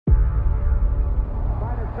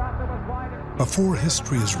Before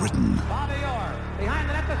history is written,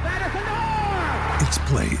 it's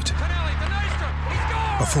played.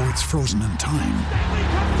 Before it's frozen in time,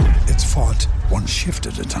 it's fought one shift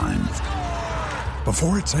at a time.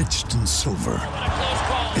 Before it's etched in silver,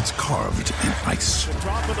 it's carved in ice.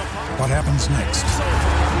 What happens next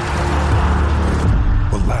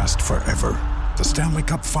will last forever. The Stanley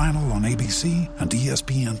Cup Final on ABC and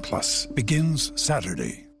ESPN Plus begins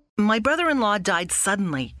Saturday. My brother-in-law died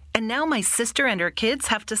suddenly, and now my sister and her kids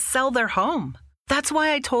have to sell their home. That's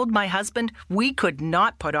why I told my husband we could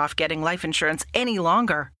not put off getting life insurance any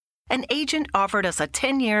longer. An agent offered us a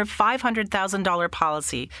 10-year, $500,000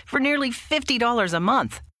 policy for nearly $50 a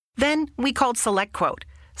month. Then we called SelectQuote.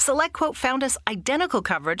 SelectQuote found us identical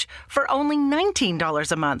coverage for only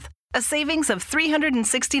 $19 a month, a savings of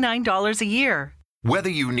 $369 a year.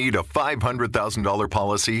 Whether you need a $500,000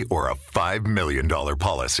 policy or a $5 million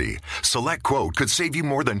policy, SelectQuote could save you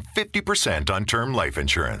more than 50% on term life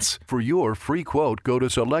insurance. For your free quote, go to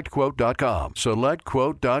SelectQuote.com.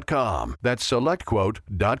 SelectQuote.com. That's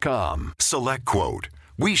SelectQuote.com. SelectQuote.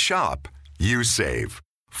 We shop, you save.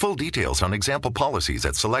 Full details on example policies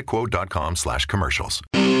at SelectQuote.com/commercials.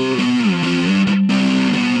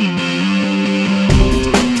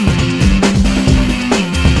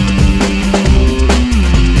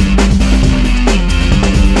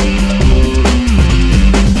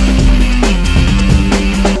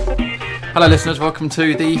 Hello listeners, welcome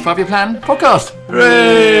to the 5-Year Plan Podcast.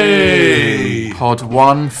 Hooray! Pod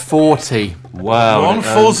 140. Wow.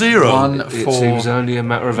 140? It seems only a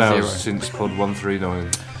matter of hours since Pod 139.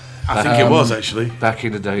 I think it was, actually. Back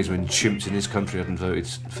in the days when chimps in this country hadn't voted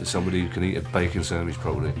for somebody who can eat a bacon sandwich,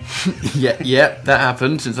 probably. yeah, that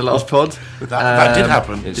happened since the last pod. That did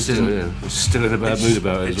happen. It's still in a bad mood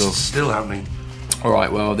about it as well. It's still happening.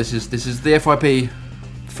 Alright, well, this is the FYP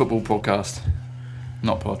Football Podcast.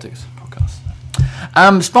 Not politics podcast.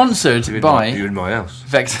 Sponsored by... You're in my house.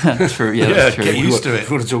 Vector. True, Yeah, that's true. get used to it. If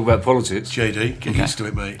you want to talk about politics... JD, get used to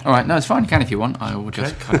it, mate. Alright, no, it's fine. You can if you want. I will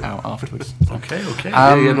just cut it out afterwards. Okay.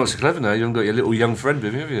 You're not so clever now. You haven't got your little young friend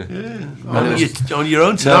with you, have you? Yeah. On your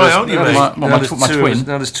own tonight, aren't you, mate? My twin.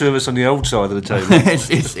 Now there's two of us on the old side of the table.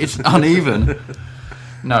 it's uneven.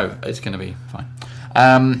 No, it's going to be fine.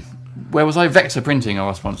 Where was I? Vector Printing are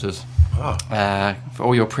our sponsors. For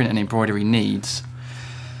all your print and embroidery needs.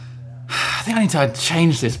 I think I need to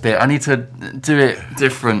change this bit. I need to do it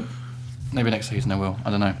different. Maybe next season I will. I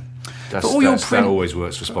don't know. That always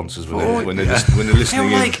works for sponsors when they're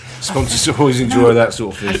listening in. Sponsors always enjoy that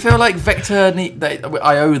sort of thing. I feel like Vector,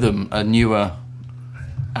 I owe them a newer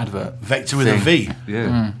advert. Vector with a V.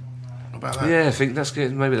 Yeah. What about that? Yeah, I think that's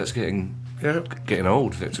getting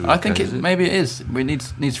old. Vector. I think maybe it is. It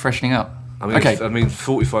needs freshening up. I mean,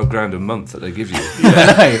 $45,000 a month that they give you.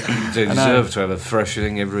 They deserve to have a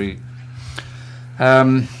freshening every.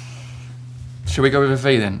 Shall we go with a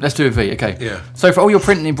V then? Let's do a V, okay. Yeah. So for all your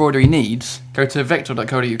print and embroidery needs, go to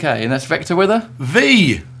vector.co.uk, and that's Vector with a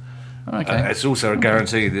V. Okay. It's also a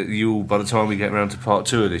guarantee that by the time we get around to part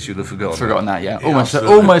 2 of this, you'll have forgotten that, yeah. Yeah,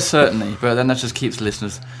 almost certainly. But then that just keeps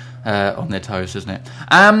listeners on their toes, doesn't it?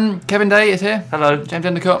 Kevin Day is here. Hello. James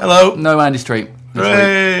Endicott. Hello. No Andy Street.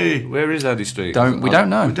 Hooray! Where is Andy Street? We don't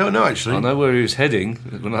know. We don't know, actually. I know where he was heading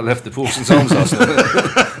when I left the Paulson's Arms last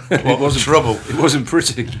night. What was trouble? It wasn't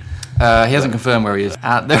pretty. He hasn't confirmed where he is.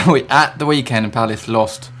 At the weekend, Palace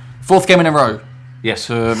lost 4th game in a row. Yes.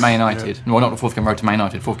 To Man United. Yeah. Well, not the 4th game in a row to Man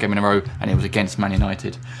United. 4th game in a row, and it was against Man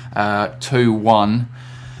United. 2-1.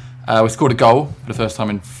 We scored a goal for the first time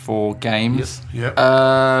in 4 games. Yep.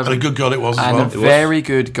 And a good goal it was as well. And a very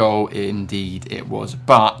good goal indeed it was.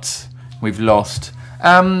 But we've lost.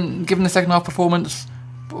 Given the second half performance,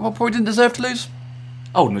 probably didn't deserve to lose.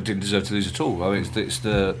 Oh, no, didn't deserve to lose at all. I mean, it's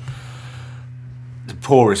the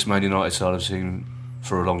poorest Man United side I've seen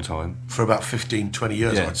for a long time. For about 15, 20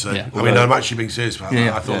 years, I'd say. Yeah. I mean, I'm actually being serious about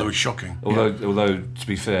that. I thought they were shocking. Although, to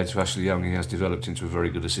be fair to Ashley Young, he has developed into a very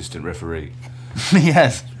good assistant referee.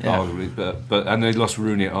 Yes. Yeah. Arguably, but they lost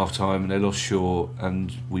Rooney at half time, and they lost Shaw,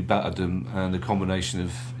 and we battered them, and a combination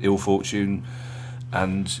of ill fortune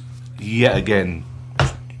and yet again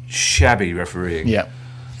shabby refereeing. Yeah.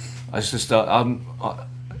 I've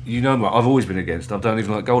always been against. I don't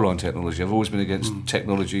even like goal line technology. I've always been against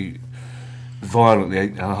technology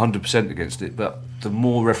violently, 100% against it. But the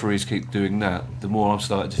more referees keep doing that, the more I'm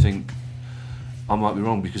starting to think I might be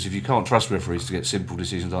wrong, because if you can't trust referees to get simple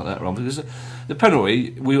decisions like that wrong, because the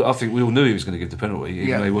penalty, I think we all knew he was going to give the penalty,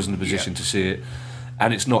 even though he wasn't in a position to see it,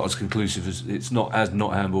 and it's not as conclusive as not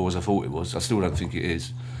handball as I thought it was. I still don't think it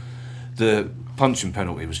is. The punching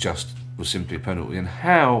penalty was simply a penalty, and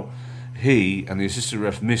how he and the assistant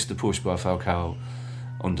ref missed the push by Falcao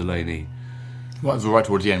on Delaney Well, it was right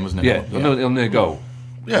towards the end, wasn't it? Yeah, on their goal.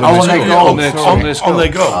 Yeah, on their goal. On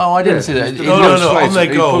their goal. Oh, I didn't see that. No, on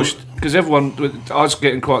their goal. Because everyone, I was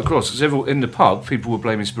getting quite cross, because everyone in the pub, people were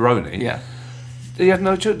blaming Speroni. Yeah. He had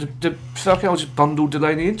no choice. The Falcao just bundled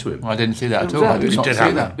Delaney into him. I didn't see that at all. I did not see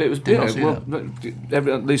that. It was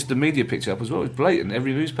at least the media picked it up as well. It was blatant.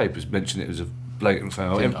 Every newspaper's mentioned it as a blatant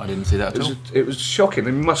foul. I didn't see that at all. It was shocking.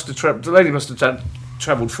 Delaney must have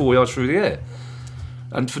travelled 4 yards through the air,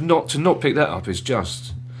 and to not pick that up is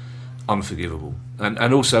just unforgivable.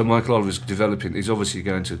 And also Michael Oliver's developing. He's obviously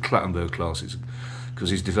going to Clattenburg classes because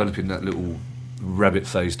he's developing that little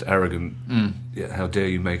rabbit-faced, arrogant. How dare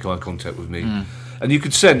you make eye contact with me? And you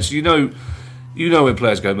could sense, you know when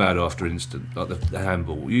players go mad after an instant, like the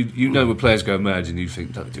handball. You know when players go mad and you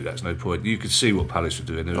think, dude, that's no point. You could see what Palace were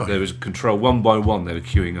doing. There was control, one by one. They were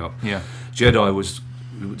queuing up. Yeah. Jedi was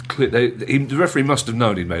clear. The referee must have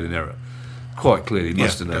known he'd made an error. Quite clearly, he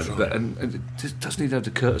must have known. But, and it doesn't even have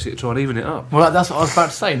the courtesy to try and even it up. Well, that's what I was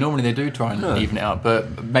about to say. Normally they do try and even it up,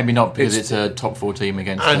 but maybe not because it's a top 4 team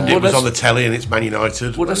against. And it was on the telly, and it's Man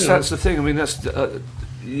United. Well, that's the thing. I mean, that's I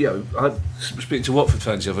was speaking to Watford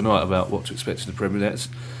fans the other night about what to expect in the Premier League.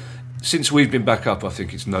 Since we've been back up, I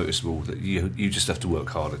think it's noticeable that you just have to work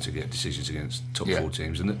harder to get decisions against top 4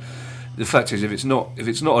 teams. And the fact is, if it's not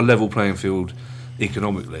a level playing field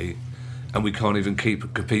economically, and we can't even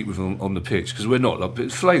compete with them on the pitch because we're not. Like, but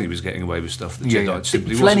Fellaini was getting away with stuff that Jedi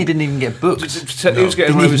simply wasn't. Fellaini didn't even get booked. He was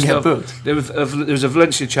getting away with stuff. There was a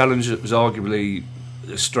Valencia challenge that was arguably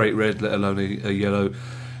a straight red, let alone a yellow.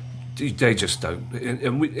 They just don't.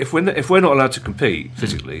 And if we're not allowed to compete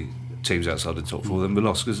physically, teams outside the top 4, then we're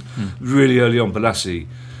lost. Because really early on, Balassi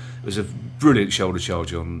was a brilliant shoulder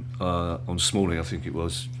charge on Smalling, I think it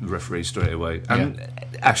was, the referee straight away. And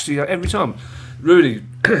actually, every time. Rooney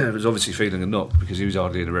was obviously feeling a knock because he was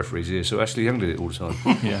hardly in the referee's ear, so Ashley Young did it all the time.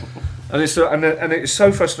 And it's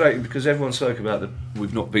so frustrating because everyone spoke about that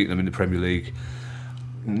we've not beaten them in the Premier League.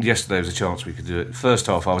 And yesterday was a chance we could do it. First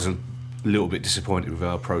half, I was a little bit disappointed with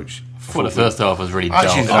our approach. Well, the first half was really dull.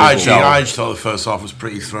 I just thought the first half was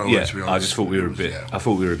pretty throwaway. To be honest, I just thought we were a bit. I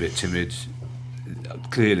thought we were a bit timid.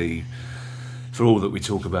 Clearly, for all that we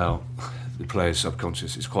talk about the players'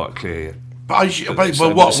 subconscious, it's quite clear. But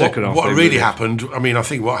what really happened? I mean, I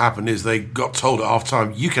think what happened is they got told at half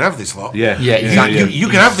time, "You can have this lot." Exactly. You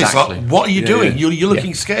can have this lot. What are you doing? You're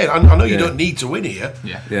looking scared. I know you don't need to win here,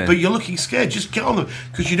 but you're looking scared. Just get on them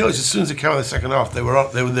because you notice as soon as they came out in the second half, they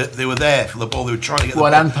were there for the ball. They were trying to get.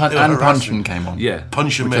 Well, and Punchin came on.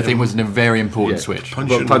 Punchin, which I think was a very important switch.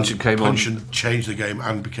 Punchin came on. Punchin changed the game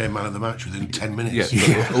and became man of the match within 10 minutes.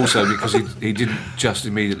 Yeah, also because he didn't just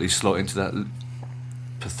immediately slot into that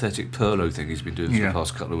pathetic Pirlo thing he's been doing for the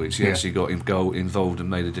past couple of weeks. He actually got involved and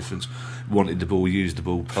made a difference. Wanted the ball, used the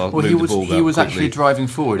ball, moved the ball. He was actually driving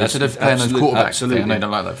forward instead of playing as quarterback. Absolutely. I know you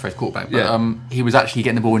don't like that phrase, quarterback, but he was actually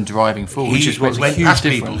getting the ball and driving forward. Which is what's a huge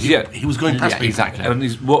difference. He was going past people. Exactly. And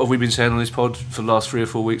what have we been saying on this pod for the last 3 or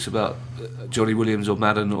 4 weeks about Johnny Williams or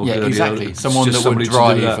Madden or exactly. Someone that would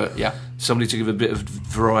drive. Somebody to give a bit of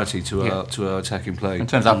variety to our attacking play. It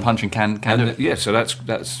turns out Punchin can do it. Yeah, so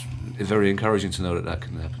that's very encouraging to know that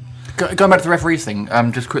can happen. Going back to the referees thing,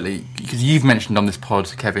 just quickly, because you've mentioned on this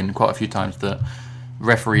pod, Kevin, quite a few times that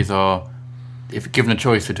referees are, if given a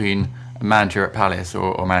choice between a manager at Palace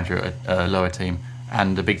or a manager at a lower team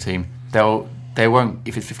and a big team, they won't,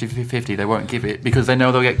 if it's 50-50, they won't give it because they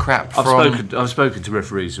know they'll get crap from... I've spoken to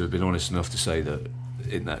referees who have been honest enough to say that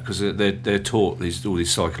in that, because they're taught all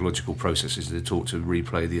these psychological processes. They're taught to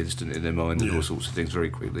replay the incident in their mind and all sorts of things very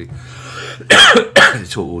quickly. They're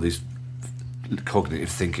taught all these cognitive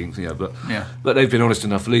thinking, but they've been honest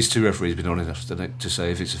enough. At least 2 referees have been honest enough to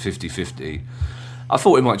say if it's a 50-50. I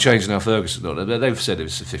thought it might change now Ferguson, but they've said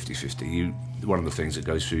it's a 50-50. One of the things that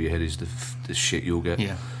goes through your head is the shit you'll get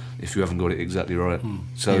if you haven't got it exactly right.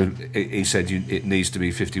 So he said it needs to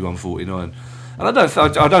be 51-49. And I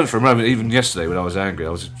don't for a moment, even yesterday when I was angry,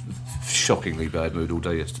 I was shockingly bad mood all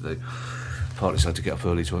day yesterday. Partly so I had to get up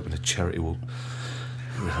early to open a charity walk.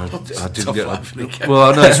 I didn't get up.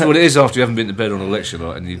 Well, I know it's what it is after you haven't been to bed on election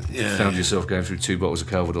night and you found yourself going through 2 bottles of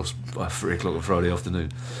Calvados by 3 o'clock on Friday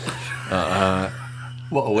afternoon.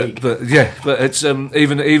 What a week! But it's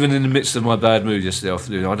even in the midst of my bad mood yesterday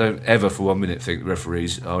afternoon, I don't ever for 1 minute think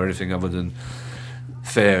referees are anything other than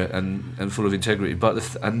fair and full of integrity. But the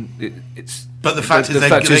fact is they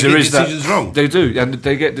get decisions wrong. They do, and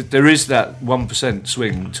there is that 1%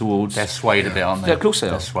 swing towards. They're swayed a bit, aren't they? Yeah, of course they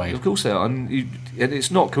are. They're swayed. Of course they are, and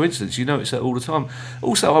it's not coincidence. You notice that all the time.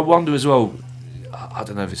 Also, I wonder as well. I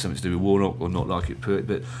don't know if it's something to do with Warnock or not like it,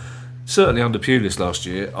 but certainly under Pulis last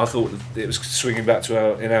year, I thought it was swinging back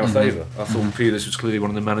to in our favour. I thought Pulis was clearly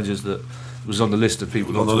one of the managers that was on the list of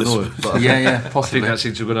people not to annoy. But possibly. I think that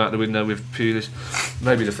seemed to have gone out the window with Pulis.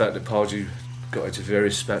 Maybe the fact that Pardew got into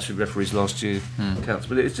various spats with referees last year counts,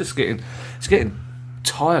 but it's getting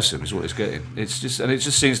tiresome is what it's getting. It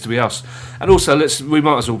just seems to be us. And also, we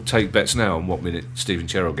might as well take bets now on what minute Stephen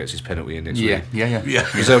Cherrell gets his penalty in next week. Yeah.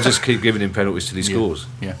 Because they'll just keep giving him penalties till he scores.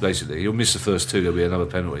 Yeah. Basically, he'll miss the first two. There'll be another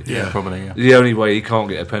penalty. Yeah, probably. Yeah. The only way he can't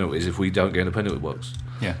get a penalty is if we don't get in a penalty box.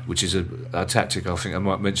 Yeah. Which is a tactic I think I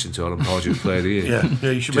might mention to Alan Pardew, Player of the Year.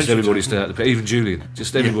 Yeah, you should just mention everybody it. stay out the even Julian.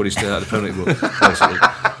 Just everybody stay out the penalty box. Basically.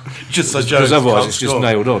 Just so Because otherwise it's just score.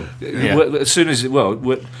 nailed on. Yeah. As soon as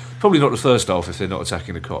probably not the first half if they're not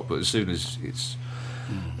attacking the cop, but as soon as it's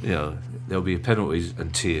there'll be penalties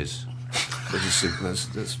and tears. I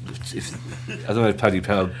don't know if Paddy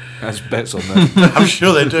Power has bets on that. I'm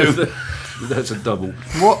sure they do. That's a double.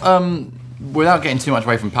 What? Without getting too much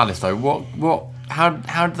away from Palace, though,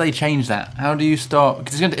 how do they change that? How do you start?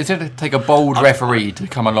 Because it's going to take a bold referee to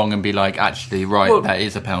come along and be like, actually, that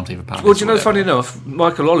is a penalty for Palace. Well, do you know, funny enough,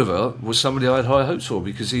 Michael Oliver was somebody I had high hopes for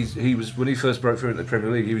because he was when he first broke through into the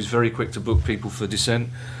Premier League, he was very quick to book people for dissent.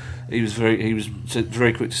 He was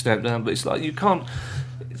very quick to stamp down. But it's like you can't.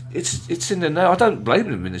 It's in there now. I don't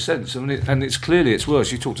blame them in a sense. I mean, and it's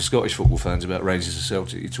worse. You talk to Scottish football fans about Rangers and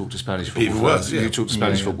Celtic. You talk to Spanish football fans. You talk to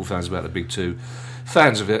Spanish football fans about the big two.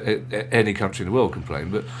 Fans of any country in the world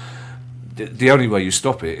complain, but the only way you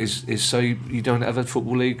stop it is so you don't have a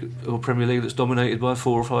football league or Premier League that's dominated by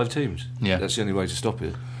 4 or 5 teams. Yeah, that's the only way to stop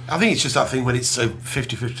it. I think it's just that thing when it's a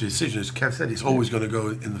 50-50 decision, as Kev said, it's always going to go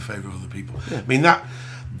in the favour of other people. Yeah. I mean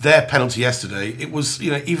their penalty yesterday, it was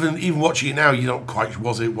even watching it now, you don't quite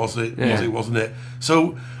was it wasn't it?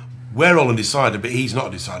 So we're all undecided, but he's not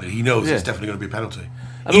undecided. He knows it's definitely going to be a penalty.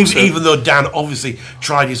 Even though Dan obviously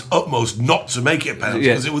tried his utmost not to make it a penalty,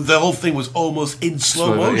 because the whole thing was almost in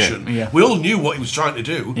slow motion. Yeah. We all knew what he was trying to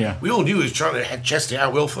do. Yeah. We all knew he was trying to head chest it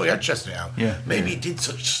out. We all thought he had chested it out. Yeah. Maybe he did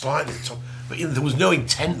such slightly, but there was no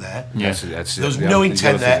intent there. Yeah. There was no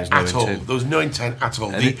intent there at all. There was no intent at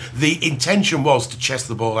all. The intention was to chest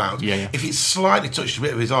the ball out. Yeah. If it slightly touched a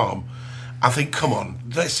bit of his arm, I think, come on,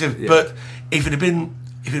 let's see. Yeah. But if it had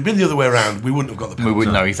been the other way around, we wouldn't have got the penalty. We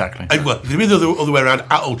wouldn't know exactly. Well, if it had been the other way around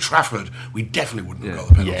at Old Trafford, we definitely wouldn't have got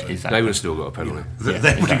the penalty. Yeah, exactly. They would have still got a penalty. They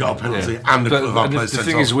would have got a penalty, and the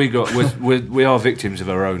thing is, we are victims of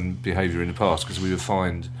our own behaviour in the past because we were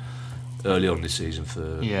fined early on this season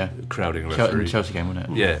for crowding a referee. Chelsea game,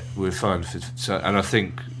 wasn't it? Yeah, we were fined and I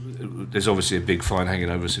think there's obviously a big fine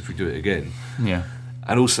hanging over us if we do it again. Yeah.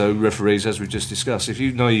 And also referees, as we just discussed, if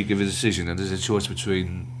you know you give a decision and there's a choice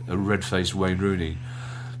between a red-faced Wayne Rooney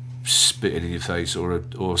spitting in your face or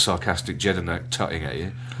a sarcastic Jedinak tutting at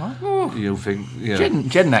you, what? You'll think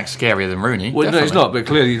Jedinak's scarier than Rooney. Well, definitely. No, it's not. But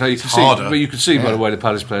clearly, you can see by the way the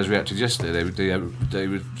Palace players reacted yesterday. They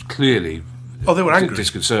were clearly they were angry,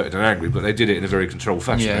 disconcerted and angry, but they did it in a very controlled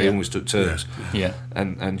fashion. They almost took turns. Yeah.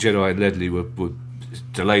 And Jedi and Ledley were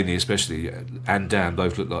Delaney especially and Dan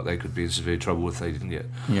both looked like they could be in severe trouble if they didn't get.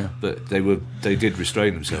 Yeah. But they did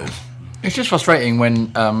restrain themselves. It's just frustrating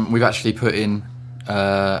when we've actually put in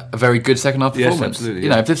a very good second half performance. Yes, absolutely.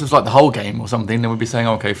 If this was like the whole game or something, then we'd be saying,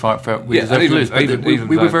 okay, fine, we deserve to lose. But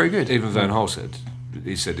we were very good. Even Van Gaal said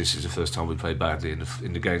this is the first time we played badly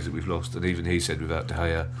in the games that we've lost, and even he said without De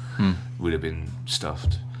Gea we'd have been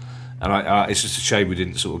stuffed. And it's just a shame we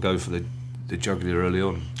didn't sort of go for the jugular early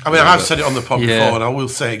on. I mean, I've said it on the pod before, and I will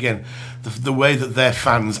say again, the way that their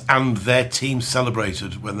fans and their team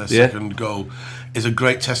celebrated when their second goal is a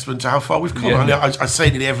great testament to how far we've come. I say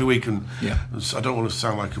it every week, and I don't want to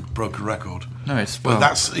sound like a broken record. No, but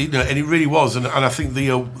that's and it really was, and I think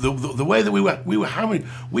the way that we were hammering,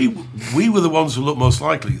 we were the ones who looked most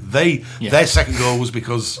likely. Their second goal was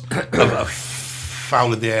because of a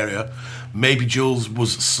foul in the area. Maybe Jules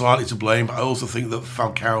was slightly to blame, but I also think that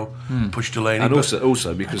Falcao pushed Delaney. And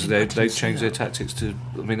also because they changed their tactics to.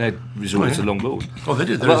 I mean, they resorted to long balls. Oh, they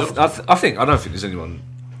did. I don't think there's anyone.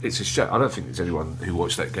 It's a shame. I don't think there's anyone who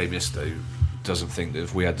watched that game yesterday who doesn't think that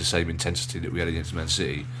if we had the same intensity that we had against Man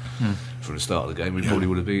City from the start of the game, we probably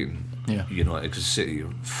would have beaten United, because City are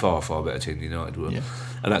far, far better team than United were. Yeah.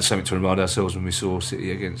 And that's something to remind ourselves when we saw City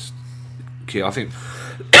against Kia. I think,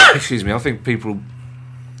 I think people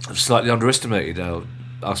have slightly underestimated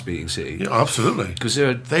us beating City. Yeah, absolutely. Because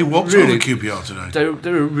they walked over QPR today.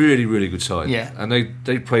 They're a really, really good side. Yeah. And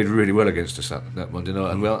they played really well against us that Monday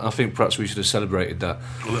night. And I think perhaps we should have celebrated that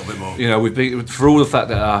a little bit more. We've been, for all the fact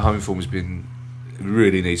that our home form has been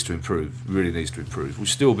really needs to improve. We've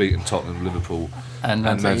still beaten Tottenham, Liverpool, and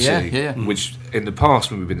Man City, which in the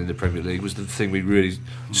past when we've been in the Premier League was the thing we really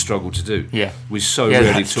struggled to do. Yeah, we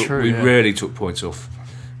rarely took points off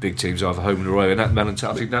big teams either home and away, and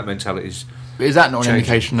I think that mentality is. Is that not an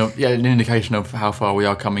indication of how far we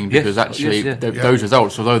are coming? Because those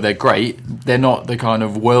results, although they're great, they're not the kind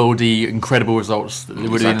of worldy, incredible results that they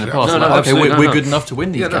would have been in the past. We're good enough to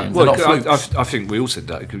win these games. Well, I think we all said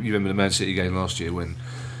that. You remember the Man City game last year when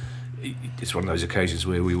it's one of those occasions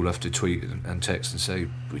where we all have to tweet and text and say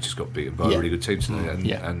we just got beaten by a really good team today,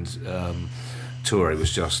 and Toure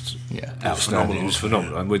was just outstanding. It was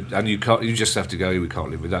phenomenal, and you just have to go. We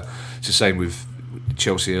can't live with that. It's the same with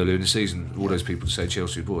Chelsea earlier in the season. All those people say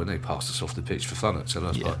Chelsea and they passed us off the pitch for fun. So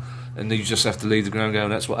that's and then you just have to leave the ground going,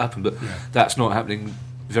 that's what happened. But that's not happening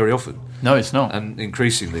very often. No, it's not. And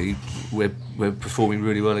increasingly, we're performing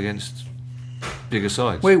really well against bigger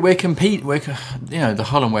sides. We're competing. The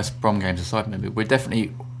Hull and West Brom games aside, maybe we're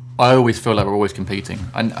definitely. I always feel like we're always competing.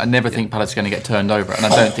 I never think Palace are going to get turned over, and I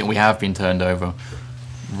don't think we have been turned over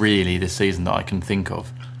really this season that I can think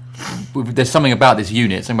of. There's something about this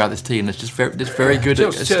unit, something about this team that's just very good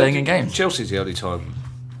at staying in games. Chelsea's the only time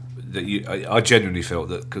that I genuinely felt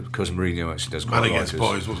that because Mourinho actually does quite like us.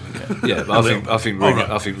 Boys, wasn't it? Yeah, but I think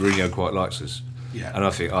Mourinho quite likes us. Yeah, and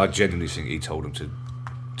I genuinely think he told him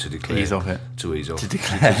to declare, ease off it, to ease off, to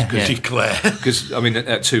declare, because I mean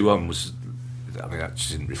at 2-1 was. I mean, that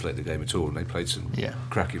just didn't reflect the game at all, and they played some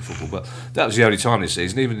cracking football. But that was the only time this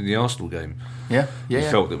season, even in the Arsenal game. We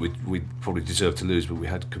felt that we probably deserved to lose, but we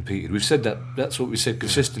had competed. We've said that. That's what we said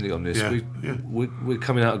consistently on this. We're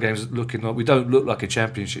coming out of games looking like we don't look like a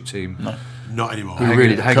championship team. No, not anymore.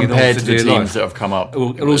 Hanging compared to the teams that have come up.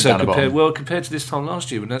 And also compared to this time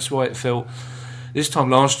last year, and that's why it felt. This time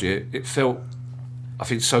last year, it felt. I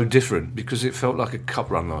think so different because it felt like a cup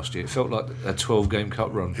run last year. It felt like a 12-game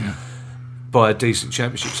cup run. Yeah. By a decent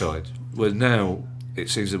championship side, where now it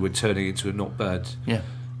seems that we're turning into a not bad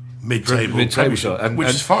mid-table side, which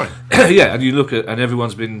is fine. And you look at and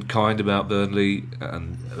everyone's been kind about Burnley,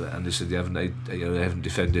 and they said they haven't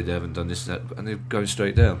defended, they haven't done this and that, and they're going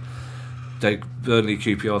straight down. Burnley,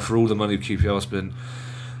 QPR, for all the money QPR spent,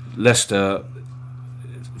 Leicester,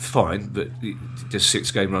 fine, but the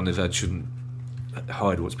 6-game run they've had shouldn't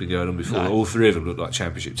hide what's been going on before. No. All three of them look like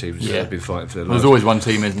championship teams that have been fighting for their lives. There's always one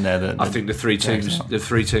team, isn't there? I think the three teams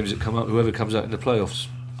that come up, whoever comes out in the playoffs,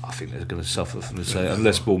 I think they're going to suffer from the same.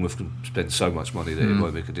 Unless Bournemouth can spend so much money that it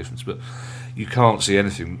won't make a difference. But you can't see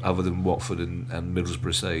anything other than Watford and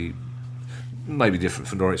Middlesbrough say maybe different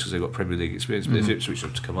for Norwich because they've got Premier League experience. But if Ipswich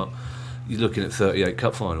have to come up, you're looking at 38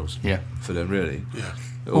 cup finals. For them, really. Yeah.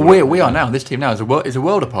 Well, we are now. This team now is a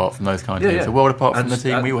world apart from those kind of teams. A world apart from the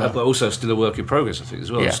team we were. But also still a work in progress, I think,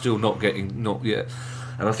 as well. Still not yet.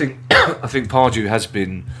 And I think Pardew has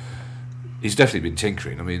been. He's definitely been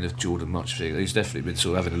tinkering. I mean, the Jordan Much thing. He's definitely been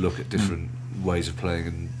sort of having a look at different ways of playing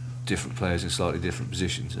and different players in slightly different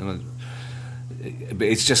positions. But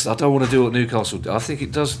it's just I don't want to do what Newcastle do. I think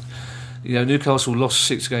it does. Newcastle lost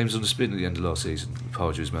 6 games on the spin at the end of last season.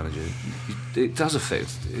 Pardew as manager, it does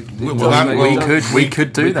affect. We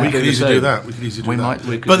could do that. We could easily do that.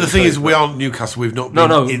 But the thing is, we aren't Newcastle. We've not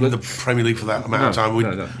been in the Premier League for that amount of time.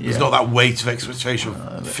 There's not that weight of expectation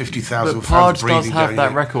of 50,000 fans breathing down. Pardew does have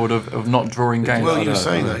that record of not drawing games. Well, you're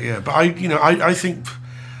saying that, But I think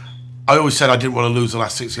I always said I didn't want to lose the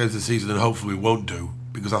last 6 games of the season, and hopefully we won't do,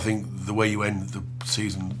 because I think the way you end the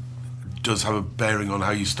season does have a bearing on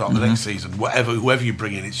how you start the next season. Whoever you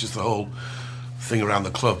bring in, it's just the whole thing around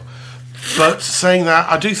the club. But saying that,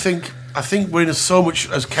 I think we're in so much,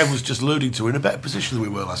 as Kev was just alluding to, in a better position than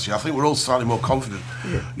we were last year. I think we're all slightly more confident.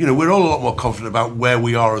 We're all a lot more confident about where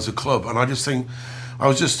we are as a club. And I just think, I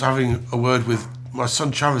was just having a word with my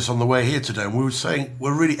son Travis on the way here today, and we were saying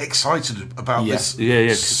we're really excited about this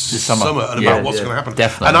summer and about what's going to happen.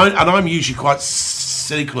 Definitely. And I'm usually quite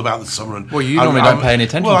cynical about the summer. And you normally don't pay any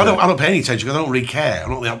attention. Well, I don't pay any attention because I don't really care.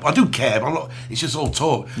 I do care, but I'm not. It's just all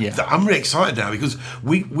talk. Yeah. I'm really excited now because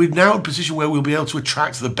we're now in a position where we'll be able to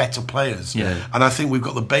attract the better players. Yeah. And I think we've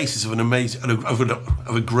got the basis of an amazing of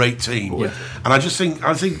a great team. Yeah. And I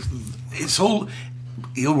think it's all.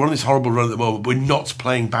 He'll run this horrible run at the moment. We're not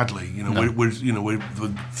playing badly. We're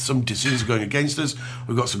some decisions going against us.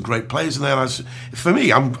 We've got some great players in there. For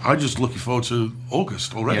me, I'm just looking forward to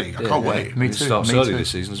August already. I can't wait. Me too. It starts early this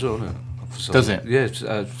season as well, doesn't it? Does it? Yeah,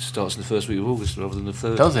 it starts in the first week of August rather than the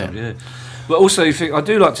 3rd. Does it? Yeah. But also, I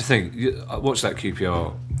do like to think. I watched that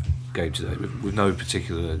QPR game today with no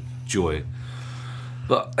particular joy.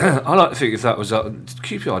 But I like to think if that was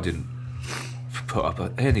QPR didn't put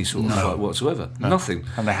up any sort of fight whatsoever. Nothing.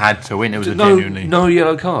 And they had to win. It was a genuinely... No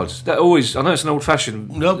yellow cards. That always... I know it's an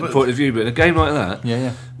old-fashioned point of view, but in a game like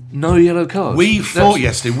that... No yellow cards. We fought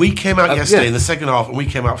yesterday. We came out yesterday in the second half, and we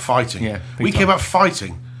came out fighting. Yeah, we came out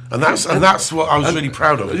fighting, and that's what I was really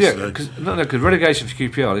proud of. Because relegation for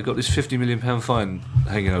QPR, they've got this £50 million fine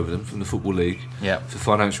hanging over them from the Football League for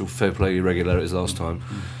financial fair play irregularities last time,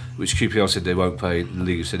 which QPR said they won't pay. The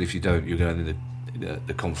league have said if you don't, you're going in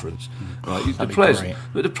the conference. Right?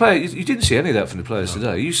 The players, you didn't see any of that from the players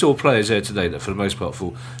today. You saw players there today that, for the most part,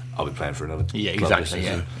 thought, "I'll be playing for another." Yeah, club exactly.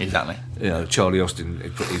 exactly. You know, Charlie Austin,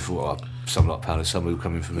 he thought, "Some like Palace, some will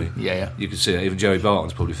come in for me." Yeah. You can see that. Even Joey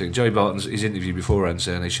Barton's probably thinking. Joey Barton's his interview beforehand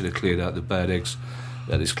saying they should have cleared out the bad eggs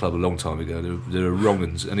at this club a long time ago. There are wrong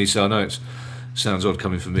uns, and he said, "I know it sounds odd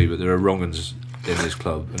coming from me, but there are wrong uns in this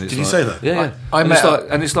club." And it's Did he say that? Yeah.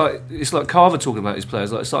 It's like Carver talking about his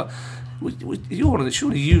players. It's like. You're one of the,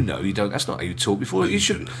 surely you know you don't. That's not how you talk before. You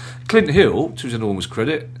should. Clint Hill, to his enormous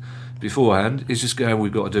credit, beforehand, is just going.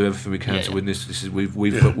 We've got to do everything we can to win this. This is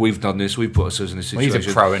we've done this. We've put ourselves in this situation. Well,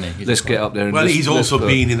 he's a pro, isn't he? Let's get up there. And he's also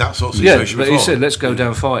been in that sort of situation but before. he said, "Let's go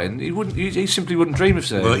down fighting." He wouldn't. He simply wouldn't dream of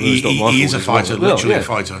saying. Well, he is a fighter, literally a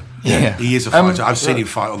fighter. Yeah, he is a fighter. I've seen him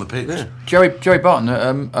fight on the pitch. Yeah. Joey Barton,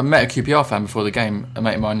 I met a QPR fan before the game. A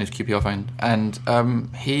mate of mine is a QPR fan, and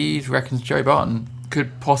he reckons Joey Barton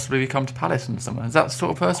could possibly come to Palace in the summer. Is that the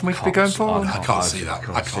sort of person we could be going for? I can't see that.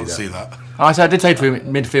 I can't see that. I did say to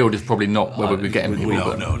him, midfield is probably not where we'll be getting people.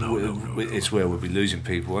 No. It's where we'll be losing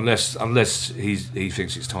people unless he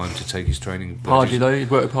thinks it's time to take his training. Pardew though, he's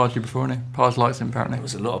worked with Pardew before, hasn't he? Pardew likes him apparently.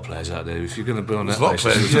 There's a lot of players out there. If you're going to be on that there's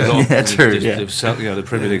basis, a lot of there's players. True. The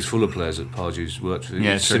Premier League's full of players that Pardew's worked with.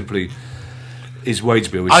 Yeah, it's true. simply his wage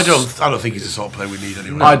bill. Is I don't think he's the sort of player we need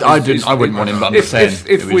anyway. I wouldn't want him. But I'm just saying,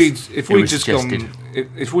 if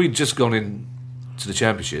we'd just gone in to the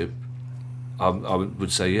Championship, I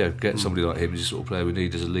would say get somebody like him. He's the sort of player we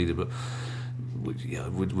need as a leader. But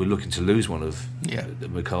we're looking to lose one of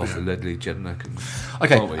McCarthy, Ledley, Jedinak.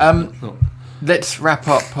 Okay, let's wrap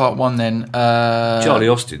up part one then. Charlie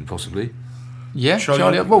Austin, possibly. Yeah,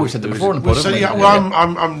 Charlie. Well, we said that before in the pod.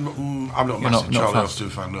 I'm not a massive Charlie Austin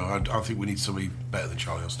fan. No, I think we need somebody better than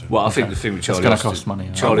Charlie Austin. Well, I think the thing with Charlie Austin, it's going to cost money.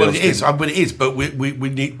 It is. But we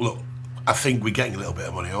need. Look, I think we're getting a little bit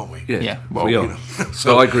of money, aren't we? Yeah. Well, we are.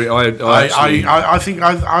 So I agree. I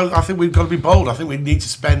think we've got to be bold. I think we need to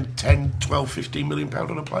spend 10, 12, 15 million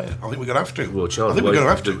pound on a player. I think we're going to have to. Well, Charlie, I think we're going to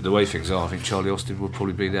have to. The way things are, I think Charlie Austin will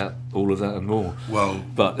probably be that, all of that and more. Well,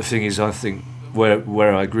 but the thing is, I think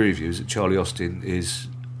where I agree with you is that Charlie Austin is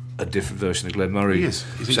a different version of Glenn Murray. He is.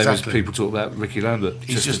 Same as people talk about Ricky Lambert.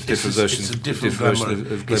 He's just a different version. It's a different version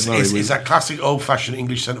of Glenn Murray. It's that classic old-fashioned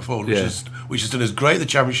English centre forward, which has done as great at the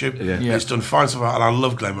Championship. It's done fine so far, and I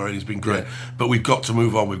love Glenn Murray. He's been great. But we've got to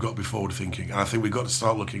move on. We've got to be forward thinking, and I think we've got to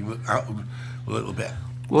start looking out a little bit.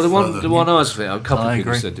 Well, the one I was thinking, a couple of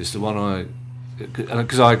people said this. The one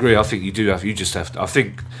because I agree. I think you do have. You just have to. I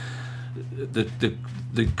think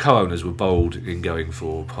the co-owners were bold in going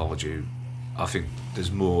for Pardew. I think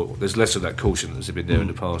there's less of that caution that's been there in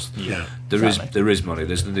the past. Yeah, there is money.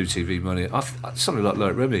 There's the new TV money. Something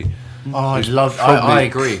like Remy. I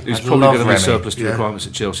agree. He's probably going to be surplus to requirements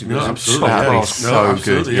at Chelsea. No, absolutely.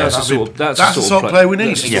 Good. That's the sort of player we need.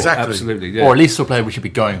 Exactly. Absolutely. Yeah. Or at least the player we should be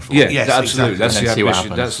going for. Yeah, yes, absolutely. Exactly. That's the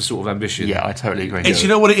ambition. That's the sort of ambition. Yeah, I totally agree. You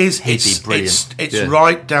know what it is? He'd be brilliant. It's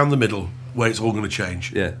right down the middle where it's all going to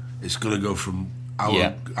change. Yeah, it's going to go from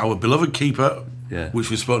our beloved keeper. Yeah. Which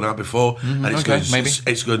we've spoken about before, and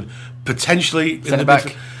it's going potentially in the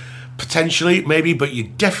back. Potentially, maybe, but you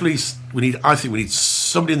definitely I think we need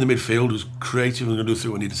somebody in the midfield who's creative and going to do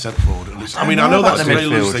through. We need a centre forward. I know that's a very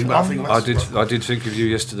loose thing, but I think I did think of you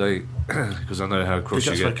yesterday because I know how cross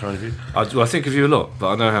you get. Kind of you. I think of you a lot, but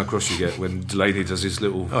I know how cross you get when Delaney does his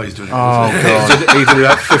little. Oh, he's doing it. God. He did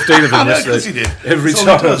about 15 of them yesterday. He did. Every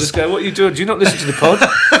time I just go, "What are you doing? Do you not listen to the pod?"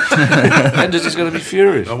 Enders is going to be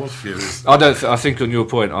furious. I was furious. I think on your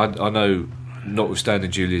point, I know, notwithstanding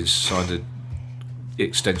Julian's signed an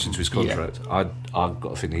extension to his contract, I've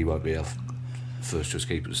got a feeling he won't be our first choice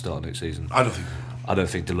keeper to start next season. I don't think. I don't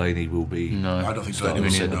think Delaney will be. No, I don't think so. I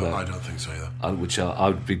don't think so either. Which I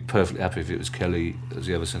would be perfectly happy if it was Kelly as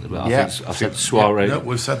the other centre back. Yeah. I think Suarez. Yeah,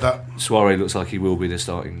 we've said that. Suarez looks like he will be the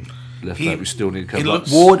starting left back. We still need to come back.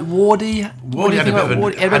 Wardy had a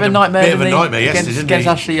bit of a nightmare. Yesterday, against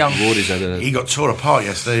Ashley Young. Wardy's had he got torn apart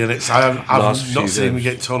yesterday, and I've not seen him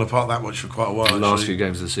get torn apart that much for quite a while. The last few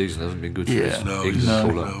games of the season haven't been good for us. No.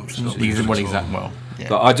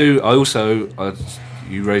 But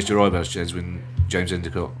you raised your eyebrows, James, when James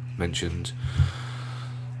Endicott mentioned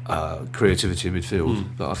creativity in midfield.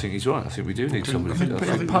 But I think he's right. I think we do need somebody.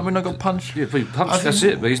 We're not got punched. Yeah, punch. That's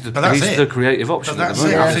it. But he's that's the creative option. But At the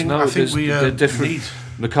that's moment. it. I think we they're different. need.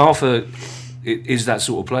 MacArthur is that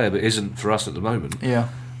sort of player, but isn't for us at the moment. Yeah.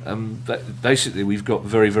 But basically, we've got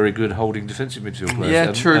very, very good holding defensive midfield players.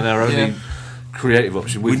 Yeah, true. And our only creative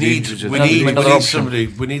option. We need somebody.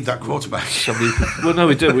 We need that quarterback. Well, no,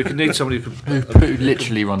 we do. We can need somebody who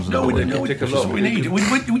literally runs the ball. That's what we need.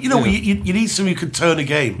 You need somebody who can turn a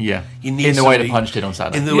game. Yeah. You need in the way that Punch did on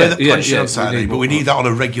Saturday. In the way that Punch did on Saturday, but we need that on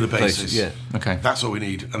a regular basis. Yeah. Okay. That's what we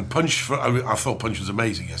need. And Punch, I thought Punch was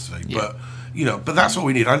amazing yesterday, but. But that's what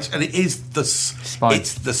we need, and it is the spine.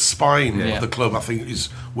 It's the spine of the club. I think is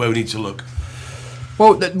where we need to look.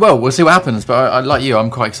 Well, we'll see what happens. But I like you, I'm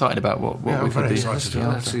quite excited about what we could be. That's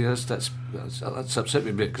upset me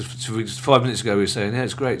a bit because 5 minutes ago we were saying, "Yeah,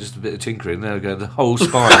 it's great, just a bit of tinkering." Now we're going the whole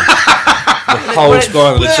spine. Spine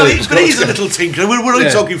of the team. But it is a little tinker. We're only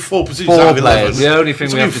talking 4 positions out of 11. The only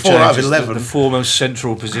thing we have to change is the foremost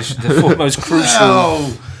central position, the foremost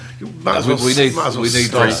crucial. We need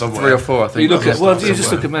 3 or 4. I think. You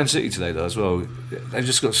just look at Man City today, though, as well. They've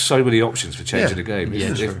just got so many options for changing the game.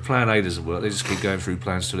 If Plan A doesn't work, they just keep going through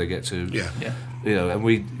plans till they get to. And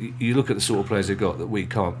you look at the sort of players they've got that we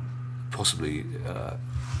can't possibly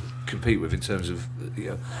compete with in terms of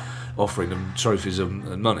offering them trophies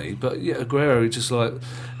and money. But Aguero just like,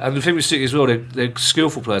 and the thing with City as well, they're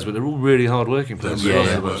skillful players, but they're all really hard working players. For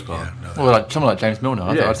the most part. Someone like James Milner,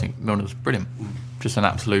 I think Milner's brilliant. Just an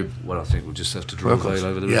absolute. Well, I think we'll just have to draw a veil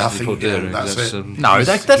over the rest of the pod there. That's it.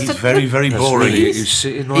 He's very, very boring. He's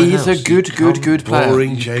a good player.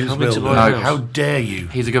 Boring James Milner. How dare you?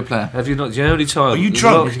 He's a good player. Have you not? The only time. Are you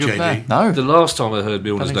drunk, JD? No. The last time I heard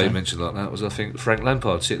Milner's name mentioned like that was, I think, Frank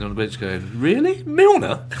Lampard sitting on the bench going, "Really,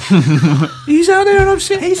 Milner? He's out there and I'm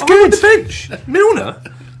sitting. He's good. On the bench. Milner,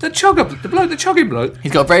 the chugging bloke.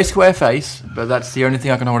 He's got a very square face, but that's the only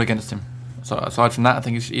thing I can hold against him. So aside from that, I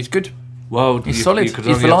think he's good. Well, he's solid. You could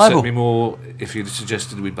he's only reliable. upset me more if you'd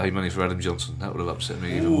suggested we pay money for Adam Johnson. That would have upset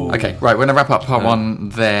me even more. Okay, right. We're going to wrap up part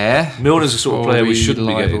 1 there. Milner's the sort of player we shouldn't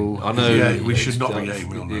be getting. I know we should not be getting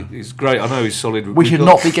Milner. He's great. I know he's solid. We should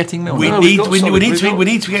not be getting Milner. We need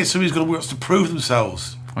to get somebody who's going to prove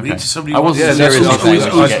themselves. We need somebody who wants to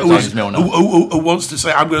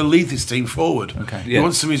say, "I'm going to lead this team forward." Okay. He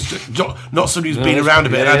wants somebody not somebody who's been around a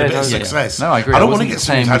bit and had a bit of success. No, I agree. I don't want to get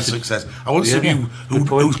somebody who's had success. I want somebody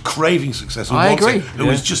who's craving success. Who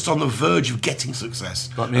is just on the verge of getting success.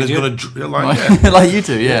 Like you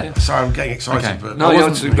do, yeah. Sorry, I'm getting excited. But no,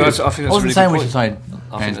 I think that's a really good point.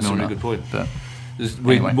 I think that's a really good point.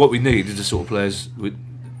 What we need is the sort of players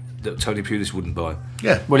that Tony Pulis wouldn't buy.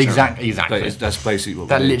 Yeah. Well, exactly. That's basically what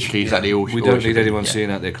that we need. literally exactly all. We don't need anyone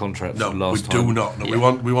seeing out their contract for the last time. No, we do not. No,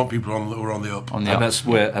 we want people who are on the up. That's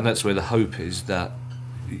where the hope is that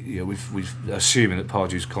we've assuming that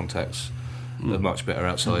Pardew's contacts are much better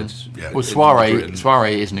outside. Mm-hmm. Yeah. Well,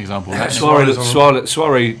 Suarez is an example. Suarez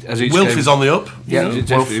as each Wilf game, is on the up. Yeah,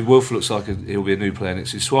 definitely. Wolf looks like he'll be a new player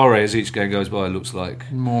next year. Suarez, as each game goes by, looks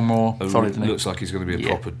like more solid. Looks like he's going to be a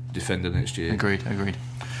proper defender next year. Agreed.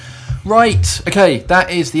 Right, okay, that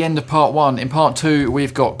is the end of part 1. In part 2,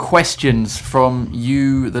 we've got questions from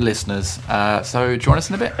you, the listeners. So join us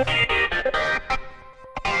in a bit.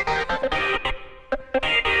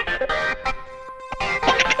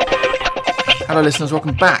 Hello, listeners.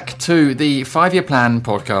 Welcome back to the 5-Year Plan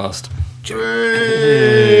podcast.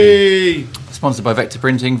 Yay! Sponsored by Vector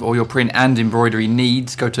Printing. For all your print and embroidery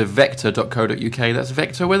needs, go to vector.co.uk. That's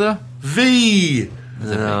Vector with a V.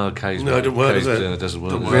 No, K's no, it doesn't work, does it? Doesn't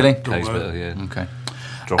work. Really? K's better, yeah. Okay.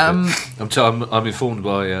 Drop it. I'm informed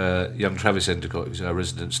by young Travis Endicott, who's our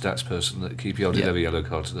resident stats person, that QPR did have a yellow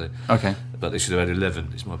card today. Okay. But they should have had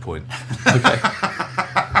 11, is my point. Okay.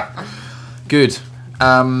 Good.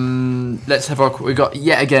 Let's have we've got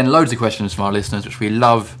yet again loads of questions from our listeners, which we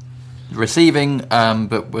love receiving,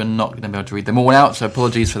 but we're not going to be able to read them all out, so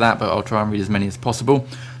apologies for that, but I'll try and read as many as possible.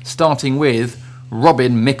 Starting with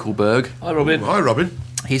Robin Mickelberg. Hi, Robin.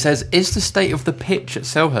 He says, is the state of the pitch at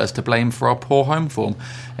Selhurst to blame for our poor home form?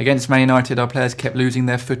 Against Man United, our players kept losing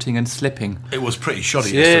their footing and slipping. It was pretty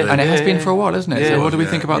shoddy yesterday. And it has been for a while, hasn't it? So what do we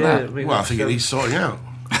think about that? Well, I think it needs sorting out.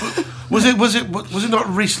 Was it not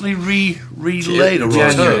recently relayed?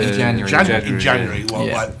 January,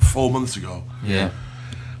 like 4 months ago. Yeah.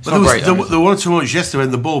 But there were 1 or 2 moments yesterday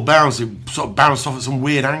when the ball bounced. It sort of bounced off at some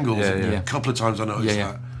weird angles. A couple of times I noticed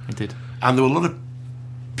that. It did. And there were a lot of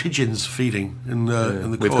pigeons feeding in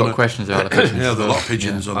the We've corner. got questions about the pigeons. Yeah, there are a lot of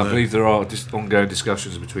pigeons on there. I believe there are ongoing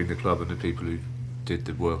discussions between the club and the people who did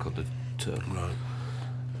the work on the turf. Right.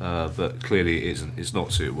 But clearly it isn't. It's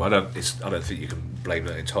not suitable. I don't think you can blame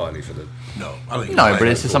that entirely for the. No, I think No, but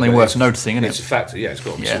it's just something worth noticing, isn't it? It's a factor. Yeah, it's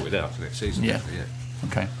got to be sorted out for next season. Yeah. Yeah.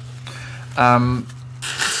 Okay.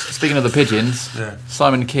 Speaking of the pigeons,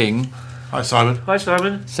 Simon King. Hi, Simon. Hi,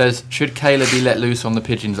 Simon. Says, should Kayla be let loose on the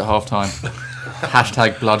pigeons at half time?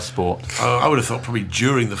 Hashtag Bloodsport. I would have thought probably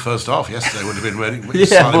during the first half yesterday would have been Yeah,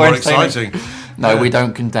 slightly more more exciting. No, we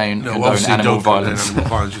don't condone obviously animal don't violence. condone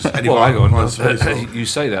animal violence. Just any Well, hang on. violence of any sort. You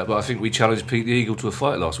say that, but I think we challenged Pete the Eagle to a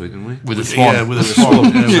fight last week, didn't we? With a swan. Yeah, with a swan.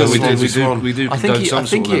 Yeah, So with a we do I think condone some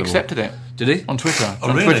sort he of accepted it. Did he? On Twitter. Oh,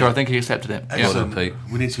 on really? Twitter, I think he accepted it. Yeah. Excellent. Pete.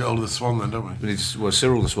 We need to get hold of the swan then, don't we? We need to,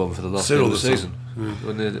 Cyril the Swan for the last Cyril game of the the season.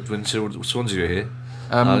 When Cyril Swansea are here.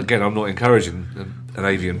 Again, I'm not encouraging an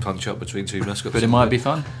avian punch-up between two mascots. But it might be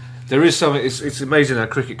fun. There is something. It's amazing how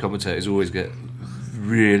cricket commentators always get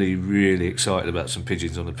really, really excited about some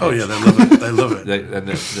pigeons on the pitch. Oh yeah, they love it. They love it. And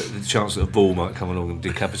the chance that a ball might come along and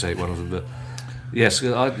decapitate one of them. But yes,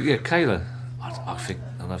 Kayla. I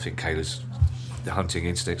think Kayla's the hunting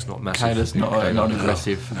instinct's not massive. Kayla's not an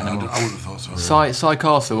aggressive I animal. would have thought so. Cy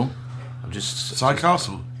Castle. I'm just Cy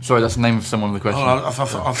Castle. Sorry, that's the name of someone with the question. Oh,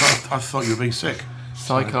 I thought you were being sick.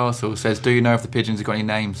 Cy Castle says, do you know if the pigeons have got any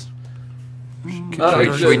names?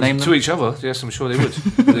 should we name them? to each other? Yes, I'm sure they would.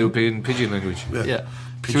 They would be in pigeon language. Yeah.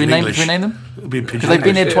 Pigeon Should we name them? It'll be in pigeon Because they've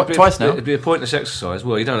been English. here twice now. It'd be a pointless exercise.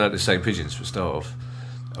 Well, you don't have the same pigeons for start off.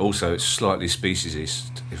 Also, it's slightly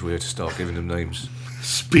speciesist if we were to start giving them names.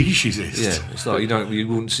 Speciesist. Yeah, it's like you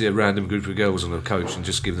wouldn't see a random group of girls on a coach and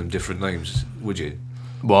just give them different names, would you?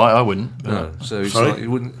 Well, I wouldn't. No. So it's Sorry?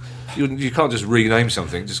 like you can't just rename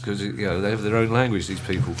something just because they have their own language. These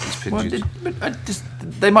people, these pigeons.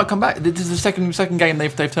 They might come back. This is the second game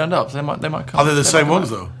they've turned up. So they might come. Are they the same ones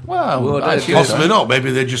though? Well, actually, Possibly not.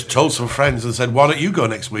 Maybe they just told some friends and said, "Why don't you go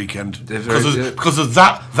next weekend?" They're Because of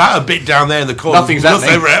that a bit down there in the corner. Nothing's Nothing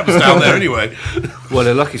happening. ever happens down there anyway. Well,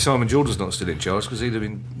 they're lucky Simon Jordan's not still in charge because he'd have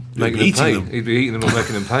been making them eating pay. them. He'd be eating them or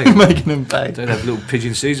making them pay. making them pay. They'd have little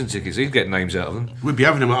pigeon season tickets. He'd get names out of them. We'd be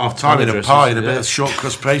having him at half time in a Addresses, pie and a bit yeah. of short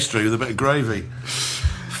crust pastry with a bit of gravy.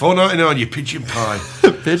 $4.99, your pigeon pie.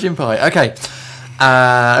 Pigeon pie. Okay.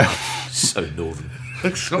 So northern.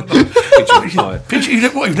 Pigeon Pigeon pie.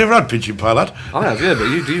 You've never had pigeon pie, lad? I have, yeah, but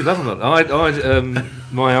you love them. I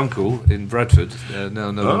my uncle in Bradford,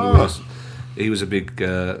 now no longer with us, he was a big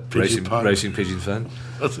racing pigeon fan,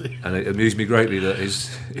 and it amused me greatly that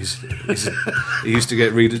he used to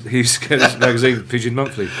get this magazine, Pigeon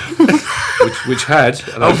Monthly, which had.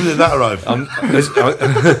 How often did that arrive?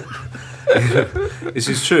 This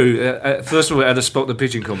is true. First of all, it had a spot the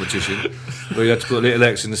pigeon competition where you had to put a little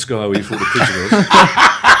X in the sky where you thought the pigeon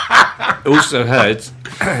was. Also had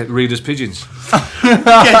Reader's Pigeons.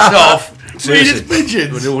 Get off! Seriously. Reader's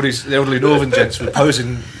pigeons! When all these elderly northern gents were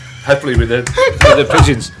posing happily with their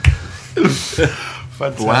pigeons.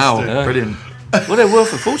 Fantastic. Wow. Yeah. Brilliant. Well, they're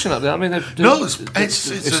worth a fortune up there. I mean, it's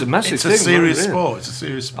a massive it's thing. a serious yeah. sport. It's a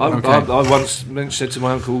serious sport. I once said to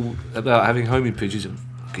my uncle about having homing pigeons.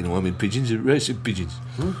 Homing pigeons, racing pigeons.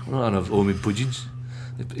 I don't have homing pigeons.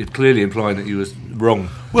 It clearly implying that you were wrong.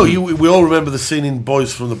 Well, we all remember the scene in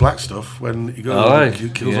Boys from the Black Stuff when he goes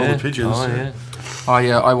and kills all the pigeons. Oh,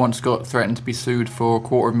 yeah. I once got threatened to be sued for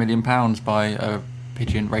 £250,000 by a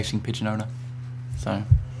racing pigeon owner. So,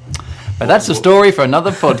 but that's a story for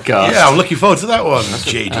another podcast. Yeah, I'm looking forward to that one.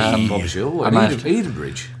 JD. Bombshell. I managed-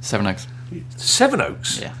 Edenbridge. Sevenoaks.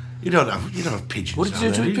 Sevenoaks. Yeah. You don't have pigeons. What did you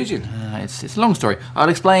do to a pigeon? It's a long story. I'll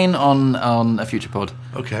explain on a future pod.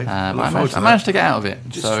 Okay. But Look I forward to managed to get out of it.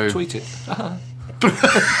 Just so tweet it.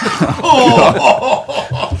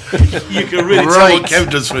 You can really tell Right. what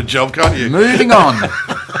Kev does for a job, can't you? moving on.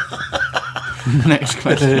 Next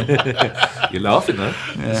question. You're laughing though.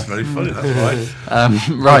 It's very funny. That's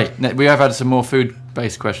right. Right, we have had some more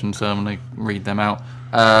food-based questions, so I'm going to read them out.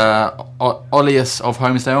 Olius of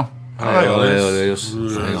Homesdale. Hi, Olius.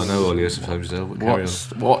 I know Olius of Homesdale. Carry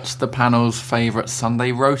What's the panel's favourite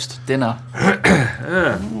Sunday roast dinner?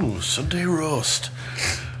 Ooh, Sunday roast.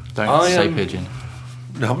 Don't say pigeon.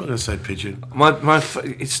 No, I'm not going to say pigeon.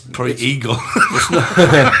 It's Probably eagle.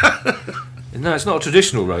 No, it's not a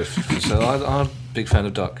traditional roast. So I'm a big fan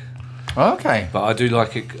of duck. Okay. But I do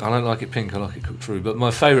like it. I don't like it pink. I like it cooked through. But my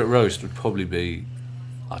favourite roast would probably be,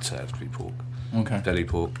 I'd say, it would be pork. Okay. Belly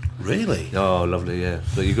pork. Really? Oh, lovely. Yeah.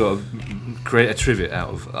 But you've got to create a trivet out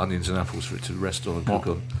of onions and apples for it to rest on and cook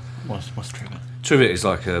on. What's trivet? Trivet is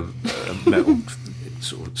like a metal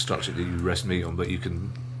sort of structure that you rest meat on, but you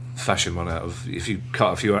can fashion one out of, if you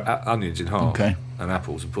cut a few onions in half Okay. and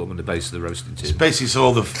apples and put them in the base of the roasting tin. It's basically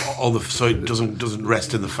so so it doesn't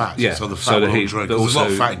rest in the fat. Yeah, so the fat will drain. Because there's a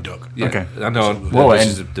lot of fat in duck. Yeah. Okay. I know. Well, this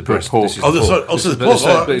is the breast. pork. This is the pork. Also the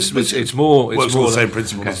pork. It's more. Works on the same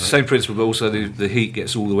principle. Okay. Same principle, but also the heat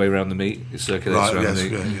gets all the way around the meat. It circulates around the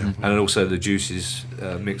meat, and then also the juices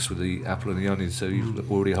mixed with the apple and the onion. So you're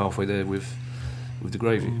already halfway there with the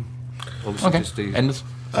gravy. Obviously, Enders.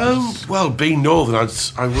 Well, being northern,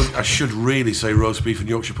 I should really say roast beef and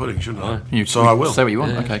Yorkshire pudding, shouldn't I? I will. Say what you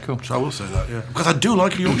want. Okay, cool. So I will say that, yeah, because I do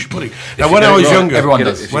like a Yorkshire pudding. Now, when I was younger, everyone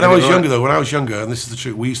does. When I was younger, and this is the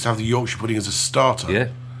truth, we used to have the Yorkshire pudding as a starter. Yeah.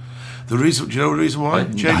 Do you know the reason why,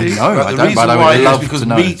 JD? No, I the don't, reason but I why would is love because to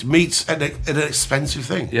know. meat's an expensive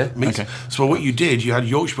thing. Yeah. Meat. Okay. So what you did, you had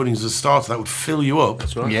Yorkshire puddings as a starter that would fill you up.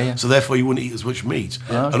 That's right. Yeah. So therefore you wouldn't eat as much meat.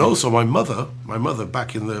 Okay. And also my mother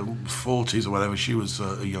back in the 40s or whatever, she was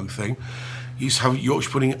a young thing, used to have Yorkshire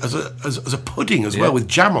pudding as a pudding as well, with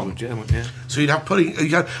jam on. So you'd have pudding,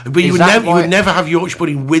 but you would never have Yorkshire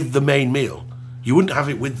pudding with the main meal. You wouldn't have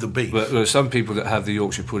it with the beef. But there are some people that have the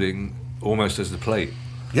Yorkshire pudding almost as the plate.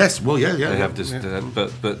 Yes, well, yeah. They have this, So is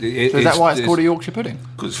that why it's called a Yorkshire pudding?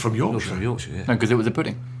 Because it's from Yorkshire. From Yorkshire, yeah. No, because it was a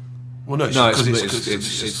pudding. Well, no, Because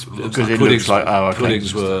it looks like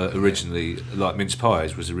puddings were originally like mince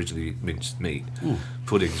pies was originally minced meat.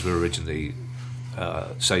 Puddings were originally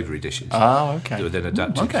savoury dishes. Oh, okay. They were then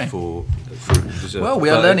adapted for dessert. Well, we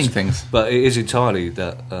are learning things. But it is entirely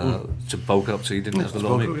that to bulk up so you didn't have a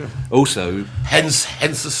lot of meat. Yeah. Also, hence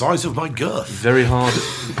the size of my girth. very hard.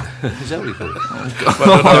 Is that what you call it?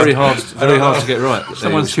 Very hard to get right.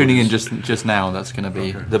 Someone's tuning in just now. That's going to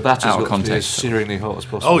be The batter's out of got to be as context. searingly hot as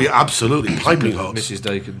possible. Oh yeah, absolutely, piping hot. Mrs.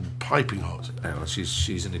 Dakin. Piping hot. Hang on,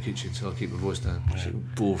 she's in the kitchen, so I'll keep my voice down. She'll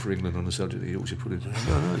bore for England on the subject of Yorkshire pudding.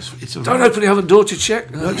 No, it's a Don't open the oven door to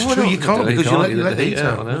check. No, it's true. You can't because you let the heat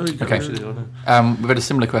out. Okay. We've had a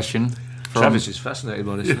similar question from Travis is fascinated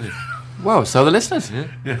by this. Isn't he? Well, so the listeners. Well,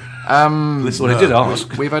 they did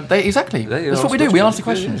ask. We've had exactly. They That's what we ask do. We questions. answer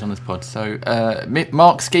questions on this pod. So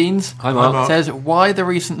Mark Skeens Hi, Mark. says, "Why the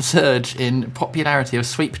recent surge in popularity of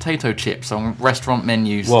sweet potato chips on restaurant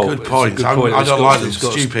menus?" Well, Good it's a point. good I point. don't It's got- like them. it's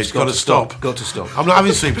got- Stupid. it's It's got to stop. Got to stop. I'm not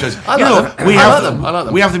having sweet potatoes. I You like know, them. we I have like them. I like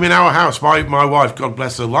them. We have them in our house. My wife, God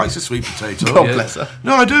bless her, likes a sweet potato. God bless her.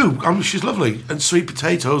 No, I do. She's lovely. And sweet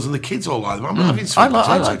potatoes, and the kids all like them. I'm not having sweet I like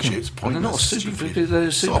potato them. chips. And they're not Pointless. super Stupid. food. They're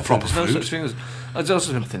It's super not a proper food. There's no food. such thing as. I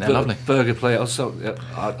also think they're lovely. Burger plate.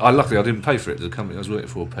 I luckily I didn't pay for it. The company I was working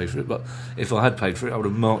for paid for it. But if I had paid for it, I would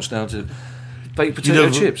have marched down to baked potato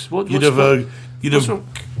chips. You'd have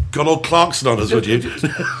gone all Clarkson on us, would you?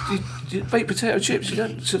 Baked potato chips. You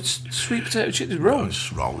don't. Sweet potato chips is wrong.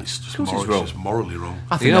 It's wrong. It's just, course it's it's just morally wrong.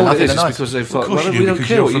 I think You know what it is? they're It's nice. because they've Of course well, you we do, don't because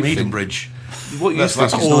care you're what from you think. Edenbridge. What you That's think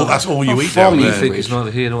is all. not- That's all you eat What down you there. think is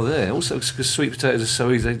neither here nor there. Also, because sweet potatoes are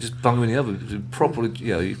so easy, they just bung them in the oven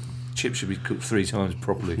properly. Chips should be cooked 3 times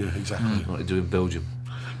properly. Yeah, exactly. Like they do in Belgium.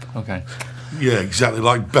 Okay. Yeah, exactly.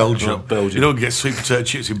 Like Belgium. Like Belgium. You don't get sweet potato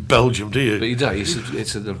chips in Belgium, do you? But you don't.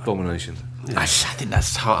 It's an abomination. I think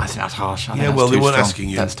that's harsh. I think that's harsh. I think Yeah, that's well, they too weren't strong. asking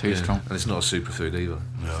you. That's too strong. And it's not a superfood either.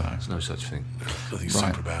 No, there's no such thing. Nothing Right.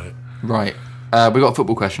 super about it. Right. We got a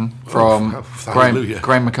football question from hallelujah.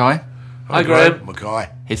 Graham Mackay. Hi, Graham. My guy.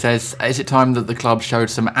 He says, "Is it time that the club showed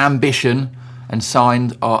some ambition and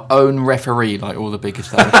signed our own referee like all the big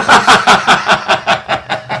establishments?"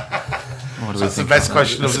 What do we That's the think best about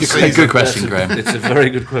question that? of the It's a season. good question, Graham. It's a very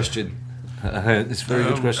good question. It's a very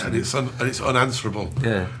good question. And it's unanswerable.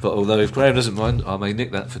 Yeah, but although if Graham doesn't mind, I may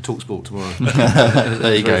nick that for TalkSport tomorrow.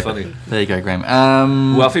 There you Very go. funny. There you go, Graham.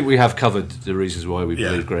 Well, I think we have covered the reasons why we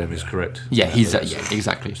believe Graham is correct. Yeah, he's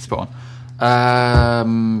exactly spot on.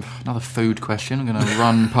 Another food question. I'm going to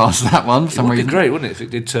run past that one for It some would be reason. great, wouldn't it, if it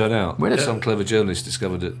did turn out Would it? some clever journalist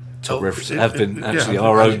discovered that top referees have been Yeah, actually yeah.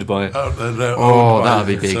 are owned by. that would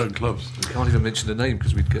be big. Certain clubs. I can't even mention the name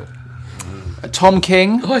because we'd get. Tom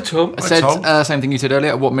King Hi, Tom. said Tom. same thing you said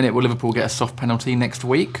earlier. At what minute will Liverpool get a soft penalty next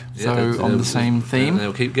week? On the same theme.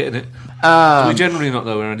 They'll keep getting it. Do we generally not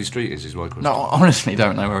know where Andy Street is my question. No, honestly,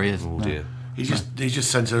 don't know where he is. Oh, No. dear. He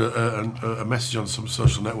just sent a message on some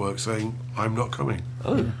social network saying, "I'm not coming,"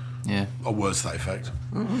 Oh. Yeah. or words to that effect.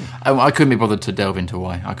 I couldn't be bothered to delve into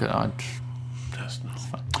why. I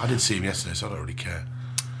I did see him yesterday, so I don't really care.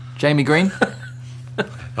 Jamie Green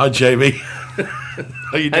Hi, Jamie.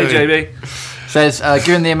 How you doing? Hey, JB. says,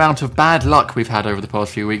 given the amount of bad luck we've had over the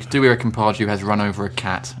past few weeks, do we reckon Pardew has run over a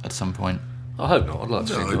cat at some point? I hope not. I'd like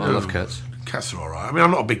to think that. I love cats. Cats are all right. I mean,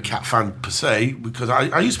 I'm not a big cat fan per se because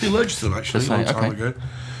I used to be allergic to them actually a long time ago.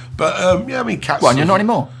 But yeah, I mean, cats. Well, and you're not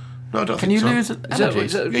anymore. No, I don't Can think you so. lose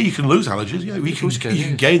allergies? Yeah, you can lose allergies. Yeah, you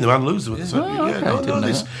can gain them and lose them. At the same. Oh,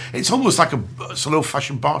 okay. It's almost like it's an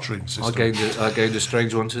old-fashioned bartering system. I gained a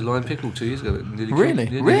strange one to lime pickle 2 years ago. It nearly Really?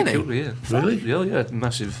 killed- Really? nearly killed me, yeah. Really? Yeah,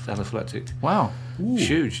 massive anaphylactic. Wow.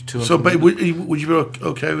 Huge. 200 So, but would you be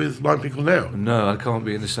okay with lime pickle now? No, I can't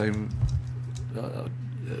be in the same.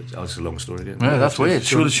 It's a long story again. Yeah, that's weird.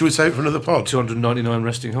 Should we say it for another pod? 299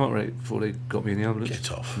 resting heart rate before they got me in the ambulance.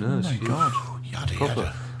 Get off. No, it's huge. Yada, Proper.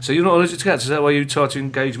 yada. So you're not allergic to cats? Is that why you tried to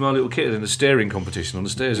engage my little kitten in a staring competition on the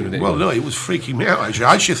stairs a minute Well, ago? no, it was freaking me out. Actually,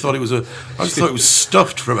 I just thought it was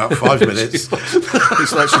stuffed for about 5 minutes. It's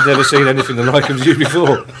like she'd never seen anything the like of you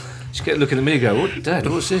before. She kept looking at me and go, "What, Dad,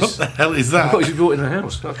 what's this? What the hell is that? What have you brought in the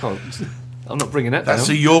house? I can't. I'm not bringing that That's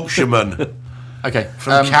a down." Yorkshireman Okay.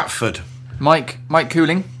 from Catford. Mike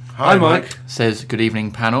Cooling Hi, Mike. says, good evening,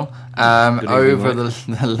 panel. Evening, Over Mike.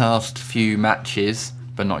 the last few matches,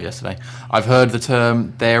 but not yesterday, I've heard the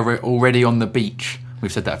term, they're already on the beach.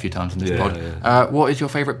 We've said that a few times in this pod. Yeah. What is your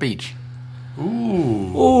favourite beach?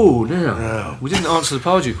 Oh, now we didn't answer the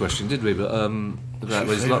Pardew question, did we? But about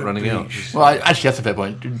his luck running out. Well, actually, that's a fair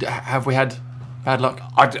point. Have we had bad luck?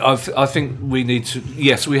 I think we need to.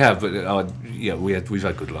 Yes, we have, but we've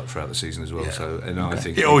had good luck throughout the season as well. Yeah. So, and I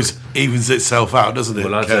think It always evens itself out, doesn't it?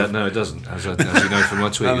 Well, Kev? no, it doesn't. As you know from my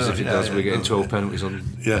tweets, if it does, we're getting 12 penalties on.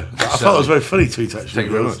 Yeah, I thought it was a very funny tweet actually. Thank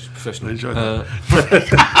you very much. Professional. I enjoyed that.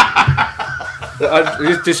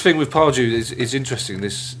 This thing with Pardew is interesting.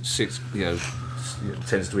 This six,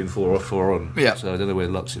 tends to win 4 off, 4 on. Yeah. So I don't know where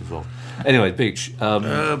luck's involved. Anyway, beach.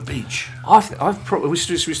 Beach. I've probably we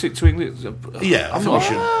stick to England. Yeah, I think we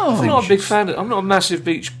should. I'm not a big fan. I'm not a massive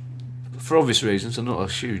beach for obvious reasons. I'm not a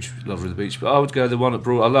huge lover of the beach, but I would go the one at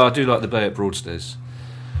Broad. I do like the bay at Broadstairs.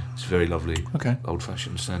 It's very lovely. Okay.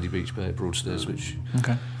 Old-fashioned sandy beach bay at Broadstairs, which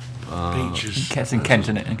Okay. Beaches. It's in Kent,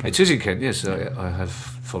 isn't it? In Kent. it is in Kent. Yes, I have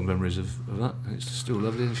fond memories of that. It's still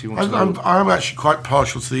lovely. If you want to. I'm actually quite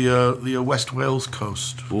partial to the West Wales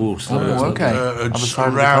coast. Oh, okay. Other side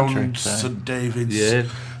of the Around country, so. St David's, Yeah.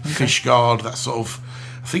 Fishguard, that sort of.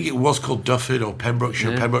 I think it was called Dufford or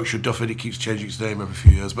Pembrokeshire. Yeah. Pembrokeshire, Dufford. It keeps changing its name every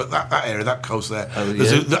few years. But that area, that coast there. Oh,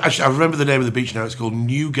 there's yeah. actually, I remember the name of the beach now. It's called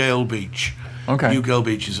Newgale Beach. Okay. Newgale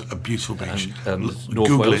Beach is a beautiful beach. North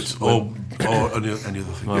Google Wales, it or any other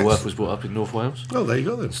thing. My Yes. work was brought up in North Wales. Oh, there you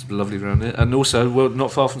go then. It's lovely around there, and also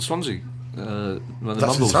not far from Swansea. One of the That's in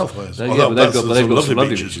Mumbles. South Wales. They, Oh, yeah, but they've got lovely some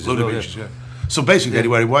lovely beaches. Lovely as well, beaches, yeah. So basically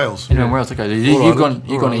anywhere in Wales. Anyway, where else? Okay, you've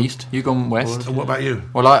gone east. You've gone west. And what about you?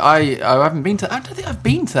 Well, I haven't been to. I don't think I've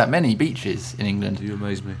been to that many beaches in England. You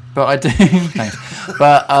amaze me. But I do. Thanks.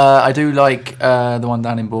 But I do like the one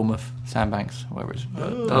down in Bournemouth, Sandbanks, whatever it is.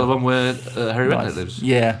 The one where Harry Redknapp lives.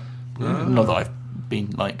 Yeah. Not that I've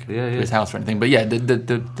been like to his house or anything, but yeah,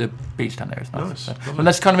 the beach down there is nice. So. And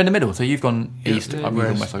that's kind of in the middle. So you've gone east. I've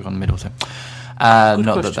gone west. I've gone middle. So.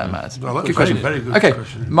 Not that matters. No, that's good question. very good Okay,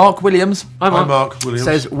 question. Mark Williams. Hi, Mark Williams.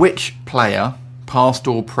 Says, which player, past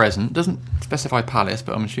or present, doesn't specify Palace,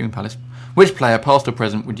 but I'm assuming Palace, which player, past or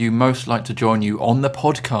present, would you most like to join you on the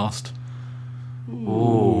podcast?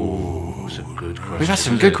 Oh, that's a good question. We've had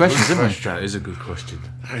some good questions, haven't we? That is a good question.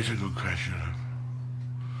 That is a good question.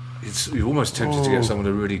 You're almost tempted to get some of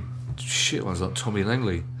the really shit ones like Tommy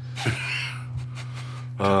Langley.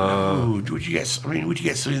 Would you get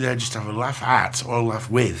something there just to have a laugh at or a laugh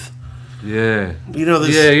with? Yeah. You know,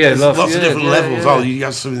 there's laugh, lots of different levels. yeah. Oh, you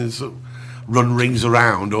have something that's sort of run rings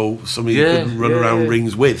around, or something you can run around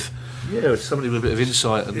rings with. Yeah, somebody with a bit of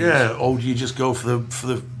insight. And Or do you just go for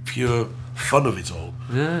the pure fun of it all?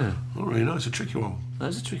 Yeah. Not really. No, it's a tricky one.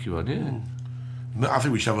 That's a tricky one, yeah. I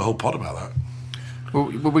think we should have a whole pod about that. Well,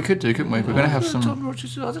 we could do, couldn't we? We're going to have some. Tom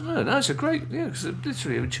Rogers, I don't know. No, it's a great, because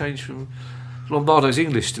literally it would change from. Lombardo's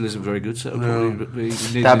English still isn't very good, so it'll probably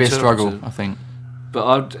be That'd be a struggle, I think.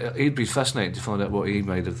 But he'd be fascinating to find out what he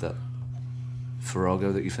made of that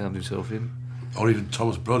farrago that he found himself in. Or even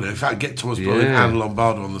Thomas Brolin. In fact, get Thomas Brolin and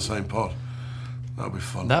Lombardo on the same pod. That'd be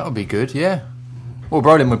fun. That would be good, yeah. Well,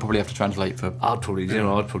 Brolin would probably have to translate for. I'd probably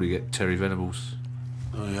get Terry Venables.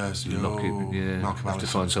 Oh yes, Malcolm Malcolm have to Allison.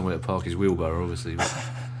 find somewhere to park his wheelbarrow, obviously. But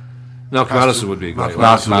Malcolm Allison would be a great one.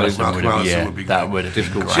 Malcolm Allison would be that great. would have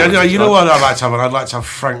Difficult. been Yeah, you know what I'd like to have? I'd like to have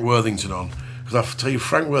Frank Worthington on. Because I tell you,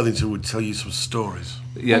 Frank Worthington would tell you some stories.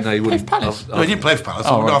 Yeah, no, he wouldn't. Palace? No, he didn't play for Palace.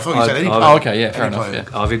 Oh, No, right. I thought you said any player. Oh, okay, yeah, fair Any enough. player.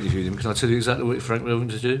 Yeah. I've interviewed him. Can I tell you exactly what Frank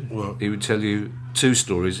Worthington to do? What? He would tell you 2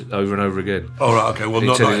 stories over and over again. Oh, right, okay. Well, He'd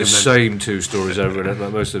not tell you him the then. same 2 stories over and over,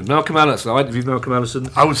 like most of them. Malcolm Allison. I interviewed Malcolm Allison.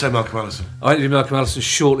 I would say Malcolm Allison. I interviewed Malcolm Allison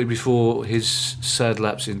shortly before his sad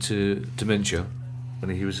lapse into dementia,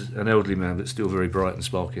 and he was an elderly man but still very bright and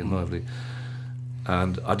sparky and lively.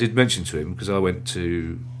 And I did mention to him, because I went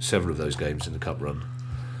to several of those games in the cup run,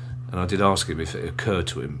 And I did ask him if it occurred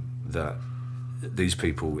to him that these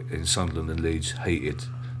people in Sunderland and Leeds hated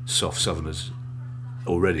soft Southerners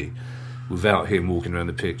already, without him walking around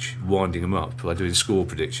the pitch winding them up by doing score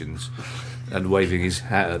predictions and waving his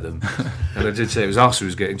hat at them. And I did say it was us who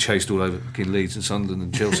was getting chased all over in Leeds and Sunderland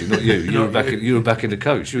and Chelsea, not you. You were back in the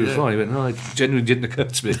coach. You were fine. He went, no, it genuinely didn't occur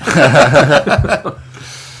to me.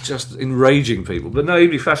 Just enraging people. But no,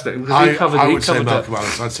 he'd be fascinating because he covered. I'd say Malcolm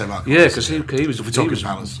Alice. Yeah, because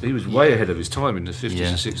he was way ahead of his time in the 50s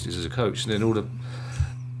and 60s as a coach, and then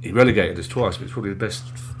he relegated us twice, but it's probably the best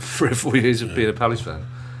 3 or 4 years of being a Palace fan.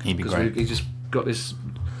 He'd be great. He just got this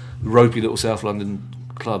ropey little South London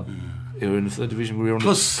club. Who were in the 3rd division. We were on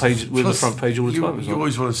the front page all the time. You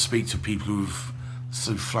always want to speak to people who've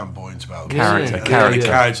so flamboyant about character,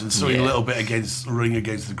 and something a little bit running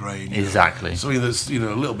against the grain. Exactly. Something that's a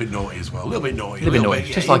little bit naughty as well. A little bit naughty,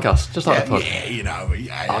 just like us, just like the pod.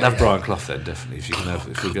 I'd have Brian Clough then, definitely, if you can have.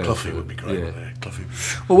 If we go, Cloughie would be great. Yeah.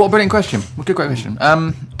 Well, what a brilliant question. Good question.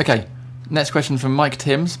 Okay. Next question from Mike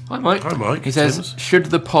Timms. Hi, Mike. He says, should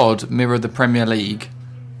the pod mirror the Premier League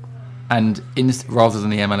and rather than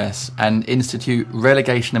the MLS and institute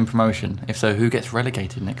relegation and promotion? If so, who gets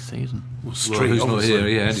relegated next season? Street, who's not here?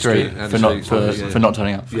 Yeah, Street for not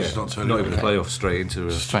turning up. Yeah, not even a playoff, straight into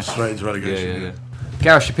relegation. Yeah.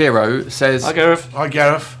 Gareth Shapiro says, Hi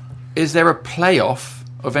Gareth. Is there a playoff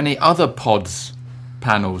of any other pods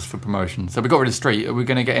panels for promotion? So we got rid of Street. Are we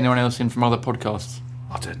going to get anyone else in from other podcasts?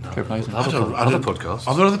 I don't know. Other podcasts?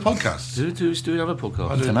 Are there other podcasts? Who's doing other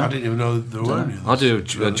podcasts? I didn't even know there were any. I do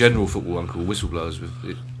a general football one called Whistleblowers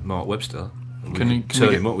with Mark Webster. We can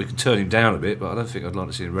turn him down a bit, but I don't think I'd like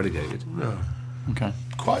to see him relegated. No. Okay.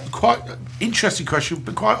 Quite interesting question,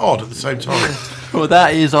 but quite odd at the same time. Well,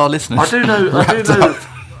 that is our listeners. I do know.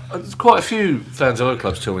 Quite a few fans of other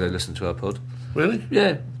clubs tell me they listen to our pod. Really?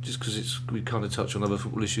 Yeah, just because we kind of touch on other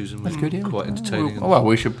football issues and we're quite entertaining. Well,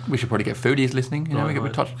 we should probably get foodies listening. You know, we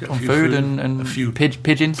touch on food and a few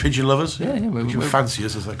pigeons. Pigeon lovers. Yeah. Pigeon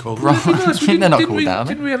fanciers, as they call them. Right. They're not called that.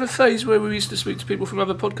 Didn't we have a phase where we used to speak to people from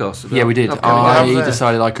other podcasts? Yeah, we did. I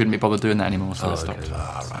decided I couldn't be bothered doing that anymore, so I stopped.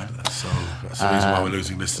 Right. That's the reason why we're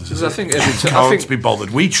losing listeners. I think can't be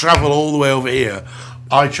bothered. We travel all the way over here.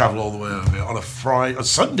 I travel all the way over here on a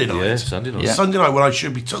Sunday night. Yeah, Sunday night. Yeah. Sunday night when I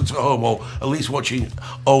should be tucked at home or at least watching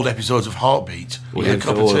old episodes of Heartbeat with a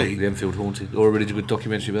cup of tea. The Enfield Haunted. Or a really good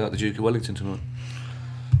documentary about the Duke of Wellington tonight.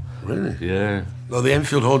 Really? Yeah. No, the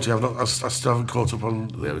Enfield Haunted, I still haven't caught up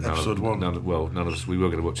on episode 1. None of us, we were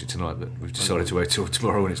going to watch it tonight, but we've decided to wait till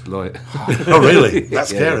tomorrow when it's light. Oh, really? That's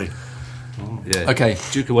scary. Yeah. Okay.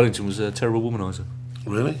 Duke of Wellington was a terrible womaniser.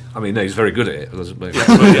 Really? I mean, no, he's very good at it.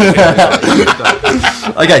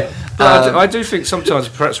 Okay. I do think sometimes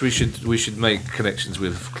perhaps we should make connections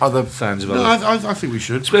with other fans of other. I think we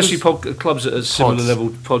should, especially clubs at a similar level.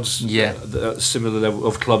 Pods, yeah, at a similar level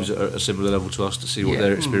of clubs at a similar level to us to see what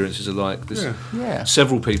their experiences are like.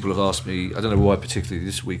 Several people have asked me. I don't know why particularly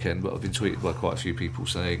this weekend, but I've been tweeted by quite a few people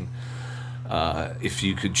saying, if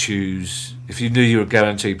you could choose, if you knew you were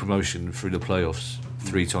guaranteed promotion through the playoffs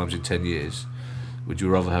 3 times in 10 years. Would you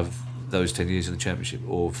rather have those 10 years in the Championship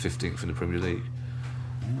or 15th in the Premier League?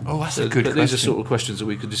 Oh, that's a good question. These are sort of questions that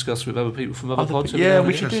we could discuss with other people from other pods. Yeah,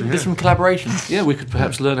 we should do some collaborations. Yeah, we could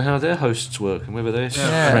perhaps learn how their hosts work and whether they're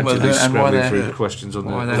frantically scrambling through the questions on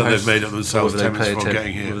their they've made up themselves 10 minutes before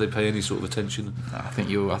getting here. Whether they pay any sort of attention. I think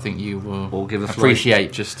you will or give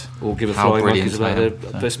appreciate just or give a flying monkeys about their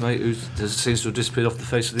best mate who seems to have disappeared off the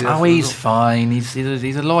face of the earth. Oh, he's fine. He's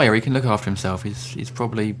a lawyer. He can look after himself. He's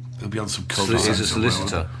probably. He'll be on some He's a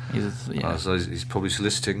solicitor. So he's probably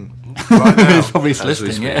soliciting right now. He's probably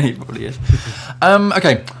soliciting, yeah, he probably is.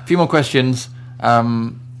 Okay, a few more questions.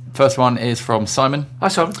 First one is from Simon. Hi,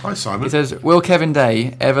 Simon. He says, will Kevin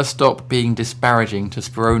Day ever stop being disparaging to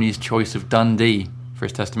Speroni's choice of Dundee for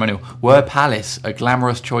his testimonial? Were Palace a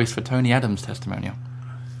glamorous choice for Tony Adams' testimonial?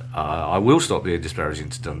 I will stop being disparaging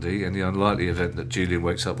to Dundee in the unlikely event that Julian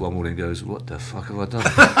wakes up one morning and goes, what the fuck have I done?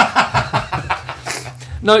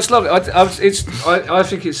 No, it's lovely. I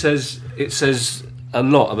think it says a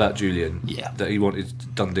lot about Julian that he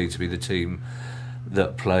wanted Dundee to be the team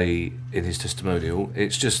that play in his testimonial.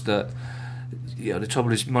 It's just that the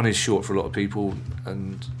trouble is money's short for a lot of people,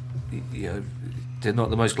 and they're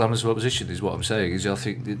not the most glamorous of opposition. Is what I'm saying. I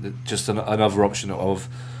think that just another option of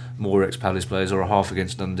more ex-Palace players, or a half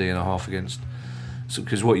against Dundee and a half against.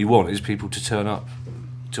 Because what you want is people to turn up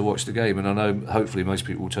to watch the game, and I know hopefully most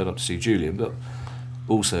people will turn up to see Julian, but.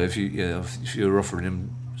 Also, if you're offering him,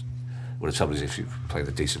 well, the trouble is if you're playing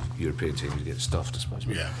a decent European team, you get stuffed, I suppose.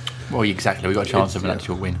 Yeah. Well, exactly. We've got a chance of an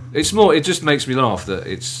actual win. It's more. It just makes me laugh that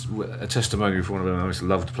it's a testimonial for one of our most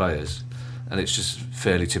loved players, and it's just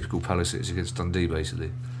fairly typical Palace it's against Dundee,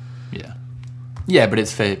 basically. Yeah, but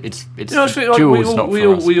it's fair. It's fair, Jules, not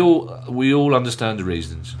for us. We all understand the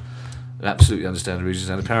reasons. Absolutely understand the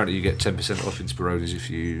reasons, and apparently you get 10% off in Spironis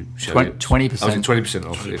if you show 20%. 20%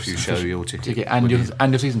 off if you show your ticket and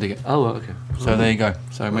your season ticket. Oh, okay. So there you go.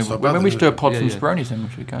 So when we should do a pod from Spironis, then we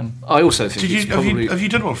should go. I also think. Have you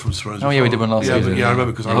done one from Spironis? Oh yeah, we did one last season. Yeah, I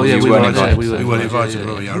remember because we weren't invited. We weren't invited.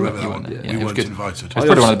 I remember that one. We weren't invited. It's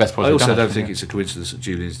probably one of the best pods. I also don't think it's a coincidence that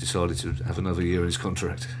Julian's decided to have another year in his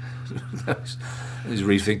contract. He's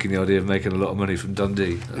rethinking the idea of making a lot of money from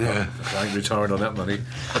Dundee. I ain't retiring on that money.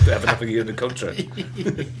 I'd have another year in the contract.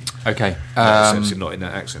 Okay. Not in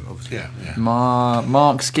that accent, obviously. Yeah.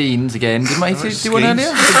 Mark Skeens again. Did he do one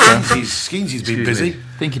earlier? Skeens, been busy. I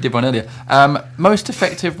think he did one earlier. Most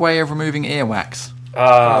effective way of removing earwax?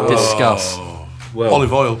 Discuss. Well,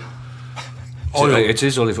 olive oil. It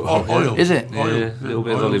is olive oil. Is it? Yeah, a little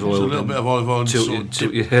bit of olive oil. A little bit of olive oil. Tilt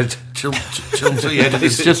your head. Tilt your head.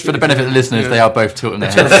 It's just for the benefit of the listeners, they are both tilting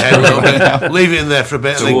their heads. Leave it in there for a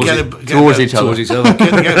bit. Towards each other. Hiya,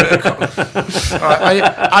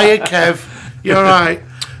 Kev. You all right?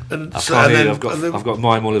 I can't hear you. I've got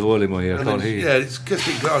mime olive oil in my ear. I can't hear you.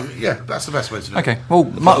 Yeah, that's the best way to do it. Okay. Well,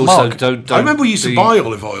 Mark. I remember we used to buy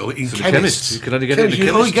olive oil in chemists. You can only get it in chemists. You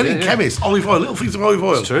can only get it in chemists. Olive oil, little things of olive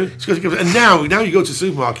oil. It's true. And now you go to the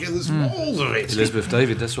supermarket and there's walls of it. Elizabeth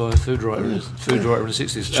David, that's why food writer in the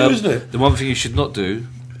 60s. True, isn't it? The one thing you should not do,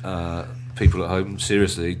 people at home,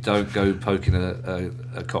 seriously, don't go poking a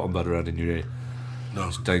cotton bud around in your ear. No.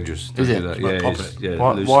 It's dangerous. Is it? Do that. Pop it. Yeah,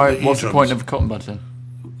 Why? What's the point of cotton buds then?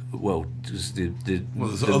 Well, just the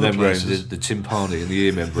other membrane, places. the tympani and the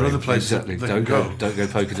ear membrane. Other places exactly. Don't go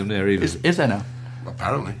poking them there either. Is there now?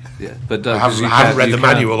 Apparently. Yeah, but I haven't read the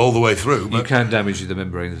manual all the way through. You can damage the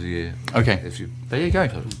membrane of the ear. Okay. There you go.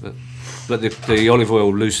 But the olive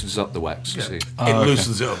oil loosens up the wax. You see. It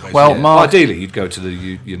loosens it up. Basically. Well, Mark, ideally, you'd go to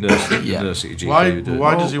your nurse. Your nurse at your GP.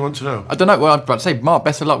 Why does he want to know? I don't know. Well, I'd about to say, Mark,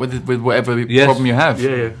 best of luck with whatever problem you have.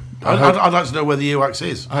 Yeah. I'd like to know where the earwax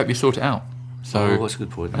is. I hope you sort it out. So that's a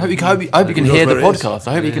good point. I hope you can hear the podcast.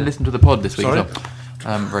 I hope you can listen to the pod this week. Sorry?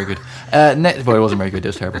 Very good. Well, it wasn't very good. It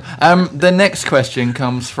was terrible. The next question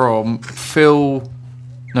comes from Phil.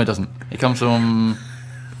 No, it doesn't. It comes from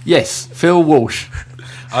Phil Walsh.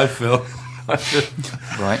 Hi, Phil.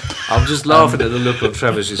 Right. I'm just laughing at the look on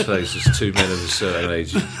Travis's face as two men of a certain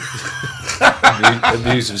age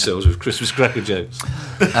amuse themselves with Christmas cracker jokes.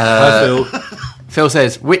 Hi, Phil. Phil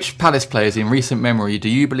says, which Palace players in recent memory do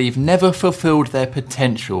you believe never fulfilled their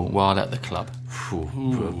potential while at the club?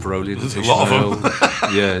 Brolin, There's a lot of them.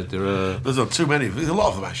 Yeah, there are. There's not too many. There's a lot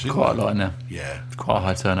of them, actually. Quite a lot in there. Yeah. Quite a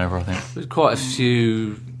high turnover, I think. There's quite a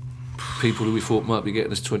few people who we thought might be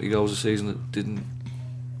getting us 20 goals a season that didn't.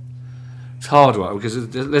 It's hard, right?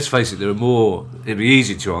 Because let's face it, there are more. It'd be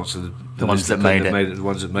easy to answer the ones that made it. The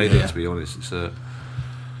ones that made it. To be honest, it's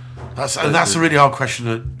that's a really hard question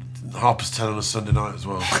at 10:30 on a Sunday night as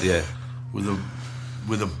well. Yeah, with a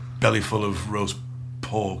belly full of roast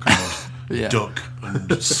pork and duck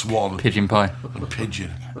and swan, pigeon pie and pigeon.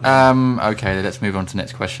 Okay, let's move on to the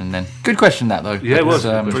next question then. Good question that though. Yeah, it was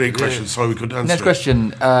brilliant question. Sorry we couldn't answer. Next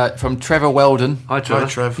question from Trevor Weldon. Hi,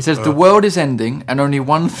 Trev. He says the world is ending and only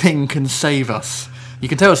one thing can save us. You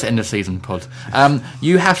can tell us the end of season pod.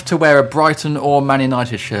 You have to wear a Brighton or Man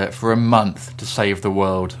United shirt for a month to save the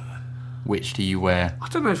world. Which do you wear? I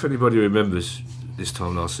don't know if anybody remembers this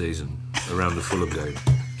time last season around the Fulham game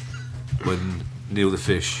when Neil the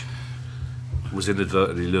Fish was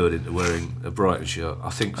inadvertently lured into wearing a Brighton shirt.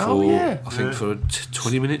 I think for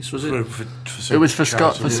 20 minutes, was it? It was for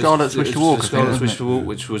Scarlet's Wish to Walk. Scarlet's Wish to Walk,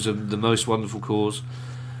 which was the most wonderful cause.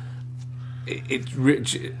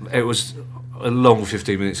 It was a long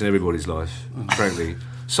 15 minutes in everybody's life, frankly.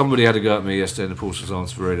 Somebody had a go at me yesterday in the Portsmouth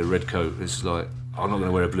Arms for wearing a red coat. It's like, I'm not going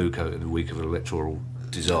to wear a blue coat in the week of an electoral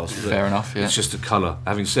disaster. Fair enough, yeah. It's just a colour.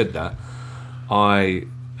 Having said that, I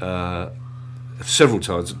several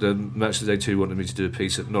times, the Match of the Day 2 wanted me to do a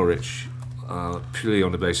piece at Norwich, purely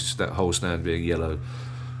on the basis of that whole stand being yellow,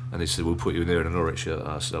 and they said, we'll put you in there in a Norwich shirt.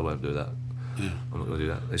 I said, I won't do that. I'm not going to do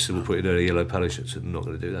that. They said, we'll put you in there in a yellow Palace shirt. I said, I'm not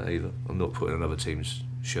going to do that either. I'm not putting another team's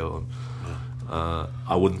shirt on.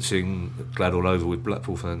 I wouldn't sing Glad All Over with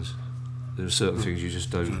Blackpool fans. There are certain things you just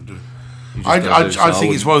don't do. I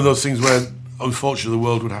think it's one of those things where, unfortunately, the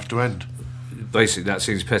world would have to end. Basically, that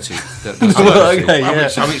seems petty. That's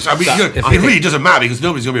it really doesn't matter because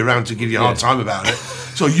nobody's going to be around to give you a hard time about it.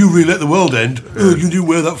 So you really let the world end. You do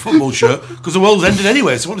wear that football shirt because the world's ended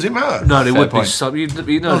anyway. So what does it matter? No, there would be some.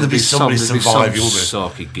 There'd be somebody surviving.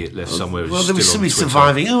 Sarky git left somewhere. Well, there was somebody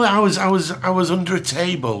surviving. Oh, I was under a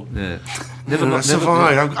table. Yeah. That's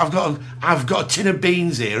fine. I've got a tin of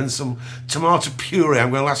beans here and some tomato puree. I'm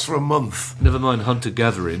going to last for a month. Never mind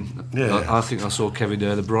hunter-gathering. Yeah. I think I saw Kevin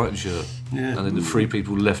Day in a Brighton shirt. Yeah. And then the 3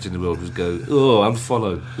 people left in the world would go,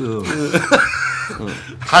 unfollow.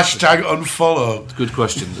 Hashtag unfollow. Good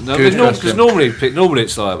question. No, Good because question. normally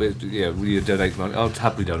it's like, will you donate money? I'll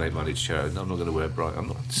happily donate money to charity. I'm not going to wear Brighton. I'm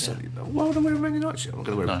not silly. Why would I wear a Man United shirt? I'm not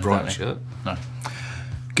going to wear a Brighton shirt. No.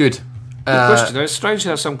 Good. Good question. It's strange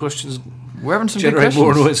how some questions We're having some good generate questions.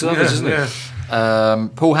 more annoyance than others, isn't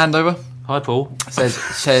it? Paul Handover Hi, Paul. says.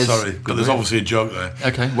 Sorry, but there's obviously a joke there.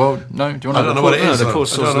 Okay. Well, no. Do you want to? I don't know what it is. The though. poor I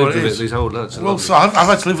sod's don't know what lived it with it is. these whole lads. Well, so I've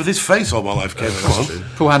had to live with this face all my life, Kevin. Come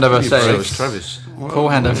on. Paul Handover So it's says. Travis. Paul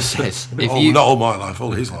Handover says. If you. Not all my life,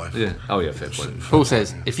 all his life. Yeah. Oh, yeah, fair point. Paul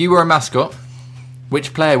says, if you were a mascot,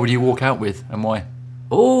 which player would you walk out with and why?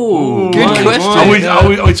 Oh, Good question. Are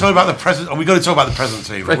we talking about the present? Are we going to talk about the present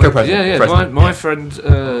team? Let's go present. Yeah. Present. My friend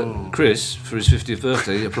Chris, for his 50th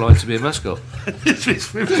birthday, applied to be a mascot.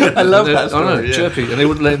 I love that I story, know, yeah. chirpy, and they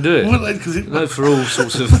wouldn't let him do it. No, for all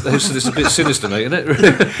sorts of. It's a bit sinister, mate, isn't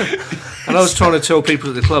it? And I was trying to tell people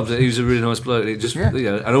at the club that he was a really nice bloke. It just,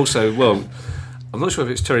 and also, well, I'm not sure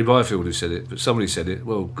if it's Terry Byfield who said it, but somebody said it.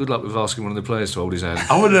 Well, good luck with asking one of the players to hold his hand.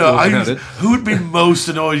 I want to know Walking out it. who would be most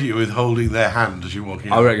annoyed at you with holding their hand as you're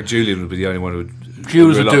walking out. I reckon Julian would be the only one who would.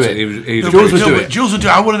 Jules would do it. Jules would do it. Jules would do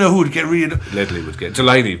it. I want to know who would get really. Ledley would get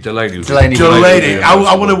Delaney would Delaney. do it. Delaney.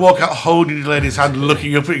 I want to walk out holding Delaney's hand,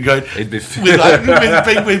 looking up at it, going He'd be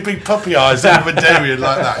with big puppy eyes, over Damien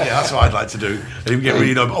like that. Yeah, that's what I'd like to do. And he'd get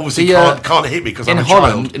really annoyed. Obviously, can't hit me because I'm a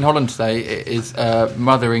child. In Holland today, it is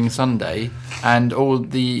Mothering Sunday, and all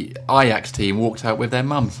the Ajax team walked out with their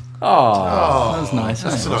mums. Oh, That was nice.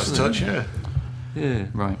 That's a nice touch. Yeah. yeah.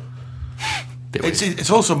 Right. It's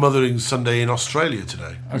also Mothering Sunday in Australia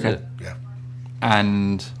today. Okay. Yeah.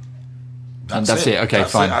 And that's it. Okay,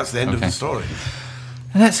 fine. That's the end of the story.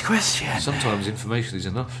 Next question. Sometimes information is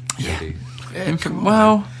enough. JD.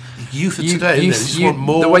 Well, Youth of today, isn't it? They just want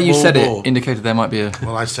more, the way you more, said more. it indicated there might be a.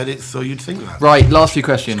 Well, I said it, so you'd think that. Right, last few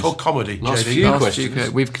questions. It's called comedy. Last JD. few Last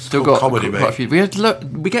questions. We've still called got comedy, quite a mate.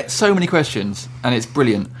 few. We get so many questions, and it's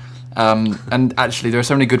brilliant. And actually, there are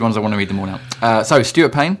so many good ones. I want to read them all out. So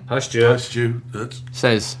Stuart Payne Hi, Stuart. Stu.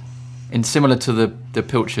 says, in similar to the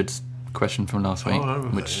Pilchard's question from last week, I remember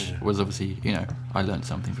which that, was obviously, I learned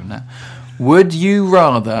something from that. Would you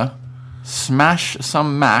rather smash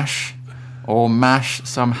some mash or mash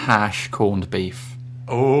some hash corned beef?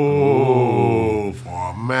 Oh,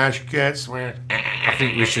 for mash get smashed. I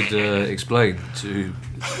think we should explain to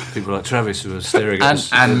people like Travis who are staring at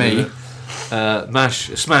us. And me.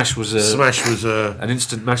 Smash was Smash was an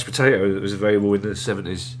instant mashed potato that was available in the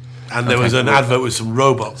 70s. and there was an advert with some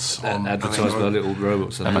robots on. Advertised by little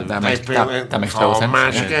robots. That makes total sense.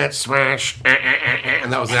 Mash Yeah. get smashed,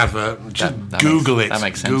 and that was the advert. Just That Google makes- it. that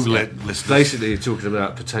makes sense, Google yeah. it, listeners. Basically, you're talking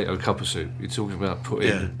about potato cuppa soup. You're talking about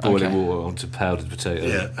putting boiling Okay. water onto powdered potato.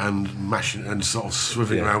 Yeah, and mashing and sort of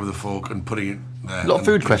swiveling around with a fork and putting it there. A lot of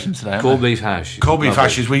food questions today. aren't Corned there? beef hash. Corned beef Lovely.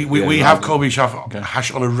 hashes. We Yeah, have lovely. corned beef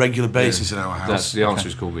hash on a regular basis in our house. That's the answer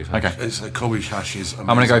is corned beef hash. Okay. It's corned beef hash is. I'm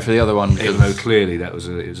going to go for the other one. Even though clearly that was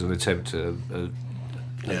it was an attempt at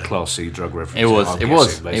a Class C drug reference. It was. I'm It guessing,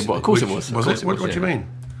 was. basically. Of course it was. Was it? What do you mean?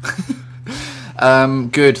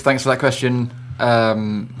 Good. Thanks for that question.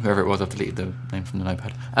 Whoever it was, I've deleted the name from the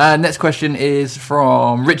notepad. Next question is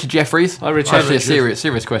from Richard Jeffries. Hi, Richard. Actually, Hi, Richard. a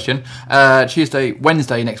serious question.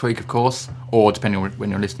 Wednesday next week, of course, or depending on when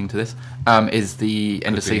you're listening to this, is the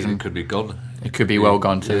end of season. It could be gone. It could be well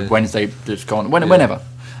gone to Yeah. Wednesday. That's gone. Whenever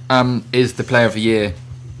is the Player of the Year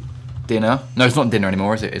dinner? No, it's not dinner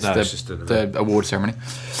anymore, is it? It's No, the it's just dinner. the award ceremony.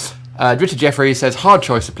 Richard Jeffries says hard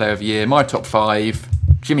choice of Player of the Year. My top 5: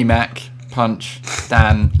 Jimmy Mack, Punch,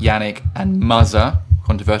 Dan, Yannick, and Muzza.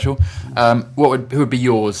 Controversial. Who would be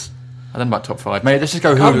yours? I don't know about top 5. Maybe let's just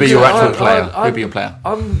go. Who would be your actual player? Who would be your player?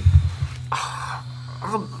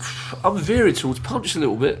 I'm veering towards Punch a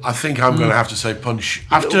little bit. I think I'm going to have to say Punch.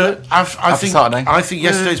 After Saturday. I think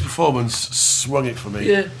yesterday's performance swung it for me.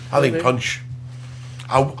 Yeah, I think maybe. Punch.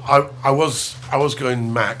 I was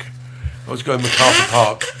going Mac. I was going MacArthur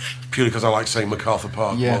Park purely because I like saying MacArthur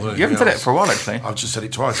Park. Yeah, more than you haven't said anything it for a while actually. else. I've just said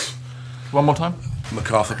it twice. One more time.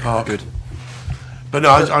 MacArthur Park. Good. But no,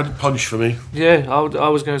 I'd Punch for me. Yeah, I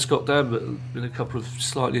was going Scott Dan, but in a couple of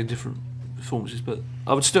slightly different performances. But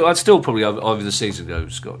I'd still probably over the season go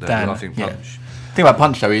Scott Dan. Dan, But I think yeah. Punch. The thing about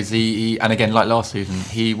Punch though is he and again like last season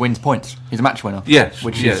he wins points. He's a match winner. Yes,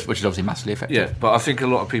 which yeah. is obviously massively effective. Yeah, but I think a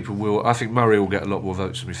lot of people will. I think Murray will get a lot more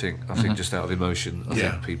votes than we think. I think just out of emotion, I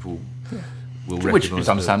think people will Which recognise is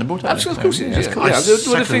understandable. that. Totally. Of course it is. Yeah, Yeah. of course.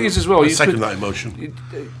 Yeah. The thing is as well. I you second could- that emotion.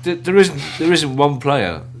 there isn't one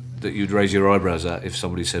player that you'd raise your eyebrows at if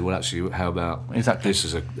somebody said, "Well, actually, how about this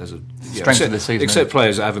as a strength of the season?" Except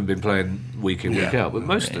players that haven't been playing week in, week out, but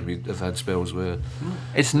most of them have had spells where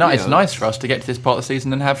it's nice for us to get to this part of the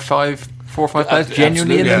season and have 4 or 5 players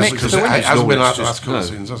genuinely in the mix. Because it hasn't been like the last couple of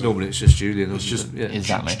seasons, has it? Normally, it's just Julian. It's just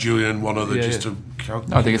exactly Julian, one other, just to count.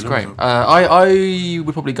 No, I think it's great. I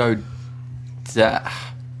would probably go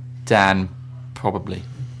Dan, probably.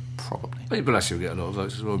 But actually, will get a lot of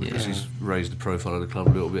votes as well because he's raised the profile of the club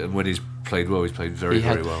a little bit, and when he's played well, he's played very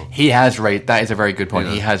well. He has raised. That is a very good point.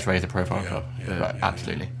 He has raised the profile of the club.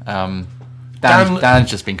 Absolutely. Dan's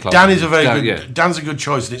just been close. Dan is a very good. Dan's a good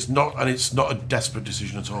choice, and it's not a desperate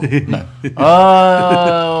decision at all. No.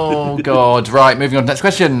 Oh God! Right, moving on to the next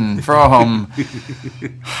question from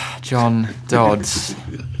John Dodds.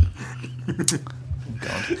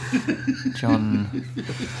 God.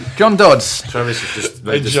 John Dodds. Travis has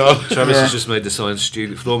just made the sign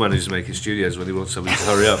floor managers making studios when he wants somebody to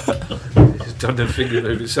hurry up. He's done their finger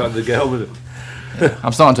moving starting to get on with it.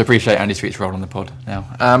 I'm starting to appreciate Andy Street's role on the pod now.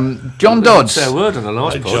 John Dodds. Say a word on the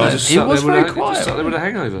last pod. He was very quiet. Just there with a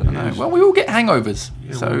hangover. Well, we all get hangovers.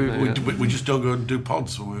 We just don't go and do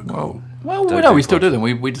pods when we're gone. Well, we still do them.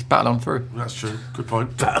 We just battle on through. That's true. Good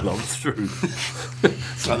point. Battle on through.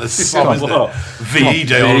 It's like the song, isn't it? VE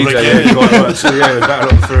Day all again. Battle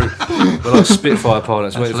on through. We're like Spitfire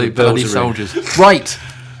pilots. Absolute bloody soldiers. Right.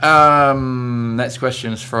 Next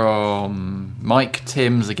question is from Mike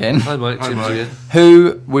Timms again. Hi, Mike Timms again.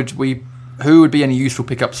 Who would be any useful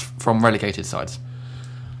pickups from relegated sides?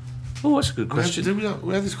 Oh, that's a good question.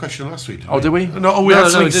 We had this question last week. Did we? No, we had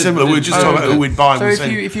something similar. We were just talking about who we'd buy. So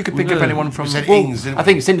if you could pick up anyone from... Ings, I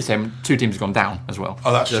think since then, 2 teams have gone down as well.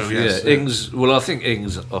 Oh, that's true, yes. Yeah, Ings... Well, I think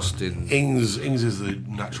Ings, Austin... Ings is the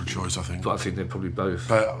natural choice, I think. But I think they're probably both.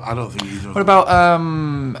 But I don't think either of them. What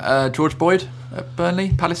about George Boyd at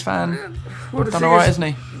Burnley? Palace fan? Done all right, isn't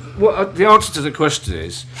he? Well, the answer to the question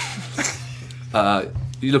is...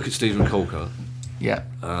 you look at Stephen Colker. Yeah.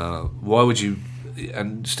 Why would you...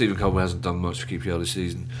 And Stephen Colbert hasn't done much for QPR this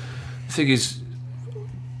season. The thing is,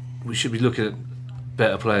 we should be looking at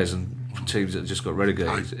better players and teams that just got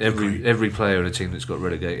relegated. Every player in a team that's got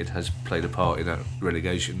relegated has played a part in that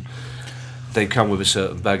relegation. They come with a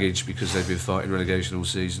certain baggage because they've been fighting relegation all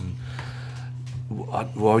season. Why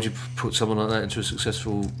would you put someone like that into a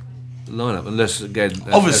successful lineup? Unless, again,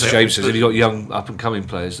 as James says, if you've got young up-and-coming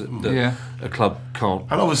players that a club can't...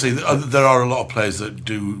 And obviously, there are a lot of players that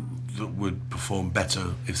would perform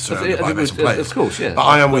better if surrounded by better players. Of course, yeah. But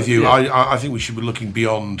I am with you. Yeah. I think we should be looking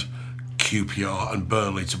beyond QPR and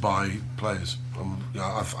Burnley to buy players.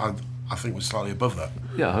 I think we're slightly above that.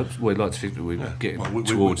 Yeah, we'd like to think that we're getting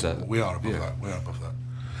towards that. We are above that. We are above that.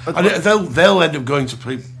 And they'll end up going to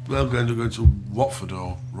Watford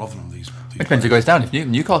or Rotherham. These depends who goes down. If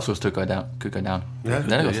Newcastle still could go down. Yeah,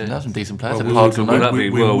 there's some decent players. We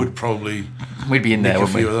would probably. We'd be in there,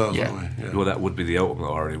 wouldn't we? Those, yeah. Wouldn't we? Yeah. Well, that would be the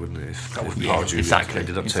ultimate irony, wouldn't it? If Pardew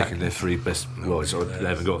ended up taking their 3 best. Well, they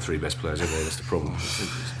haven't got 3 best players, have they? That's the problem.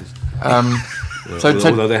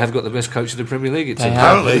 Although they have got the best coach in the Premier League,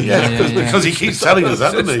 apparently, because he keeps telling us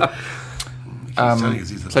that, doesn't he?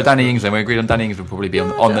 So Danny Ings, then we agreed on Danny Ings would probably be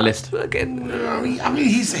on the list. Again, I mean,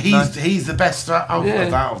 he's the best out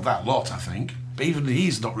of that lot, I think. But even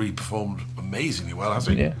he's not really performed amazingly well, has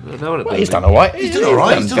he? Yeah. He's done all right. He's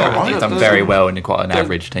done very well in quite an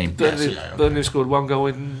average team. Burnley scored 1 goal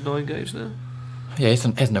in 9 games now. Yeah, he's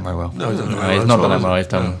done very well. No, he's not done well. He's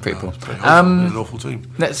done pretty poor. An awful team.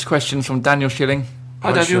 Next question from Daniel Schilling.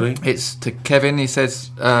 Hi, Daniel. It's to Kevin. He says,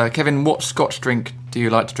 Kevin, what Scotch drink do you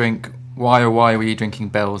like to drink? Why were you drinking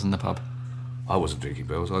Bells in the pub? I wasn't drinking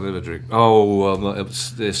Bells. I never drink. Oh,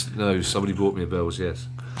 no, somebody bought me a Bells, yes.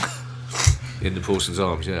 In the Paulson's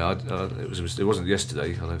Arms, yeah. It wasn't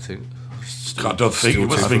yesterday, I don't think. I don't think it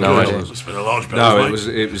must have been good. It's been a large Bells. No,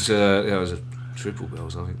 it was a triple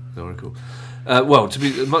Bells, I think. I recall. Well, to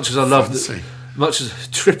be much as I love much as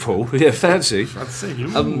triple, fancy.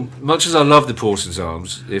 Much as I love the Paulson's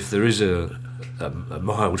Arms, if there is a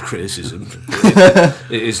mild criticism,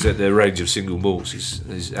 it is that their range of single malts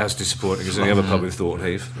is as disappointing as any other pub in Thornton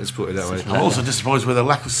Heath. Let's put it that way. I'm also disappointed with the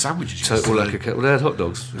lack of sandwiches. Total lack of. Well, they had hot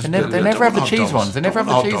dogs. They never have the cheese ones. They never have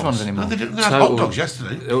the cheese ones anymore. No, they had hot dogs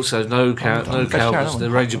yesterday. Also, no Calvados. The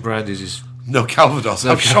range of brandies is. No Calvados.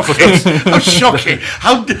 How shocking! How shocking!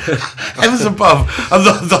 How heavens above! And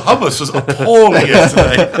the hummus was appalling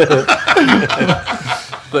yesterday.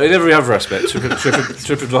 But in every other aspect,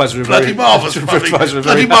 TripAdvisor bloody marvellous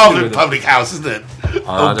public house, isn't it?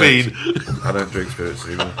 I don't drink spirits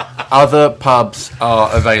anymore. Other pubs are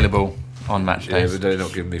available on match Yeah, days. but they're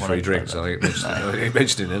not giving me free drinks. I ain't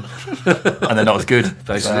mentioning them. And they're not as good.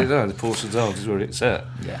 Basically, no. The Portsmouth Arms is where it's at.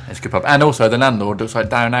 Yeah, it's a good pub. And also, the landlord looks like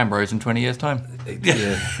Darren Ambrose in 20 years' time.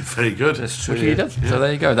 Yeah, very good. That's true. Which he does. So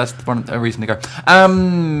there you go. That's a reason to go.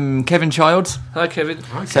 Kevin Childs. Hi, Kevin.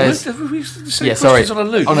 Says, yeah, sorry. On a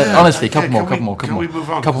loop. Honestly, couple more. Can we move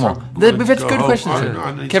on? Couple more. We've had good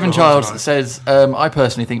questions. Kevin Childs says, I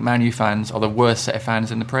personally think Man U fans are the worst set of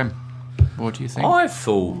fans in the Prem. What do you think? I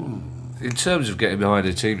thought, in terms of getting behind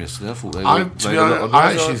a team yesterday, I thought they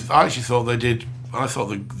I actually thought they did. I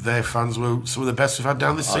thought their fans were some of the best we've had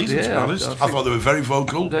down this season, to be honest. I thought they were very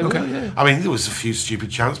vocal. I mean, there was a few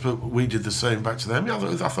stupid chants, but we did the same back to them. Yeah,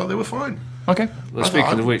 I thought they were fine. Okay. Well,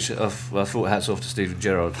 speaking of which, I thought hats off to Stephen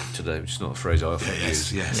Gerrard today, which is not a phrase I often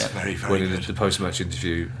use. Yes, very, very when good. in the post-match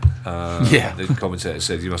interview, the commentator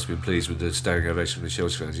said, "You must have been pleased with the standing ovation from the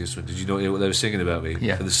Chelsea fans yesterday. Did you not hear what they were singing about me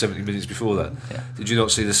for the 70 minutes before that? Yeah. Did you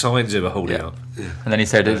not see the signs they were holding up?" Yeah. And then he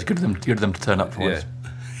said it was good of them to turn up for once.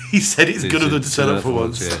 He said it's good of them to turn up for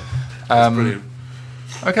once. Yeah. That's brilliant.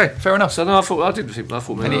 Okay, fair enough. So no, I thought fans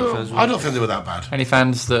were... I don't think they were that bad. Any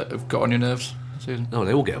fans that have got on your nerves, Susan? No,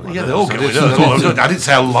 they all get on my Yeah, nerves. they all get on my nerves. I didn't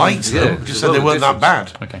say how light, though. I just said they weren't that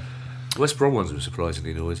bad. Okay. West Brom ones were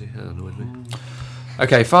surprisingly noisy. That annoyed me.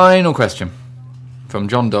 Okay, final question from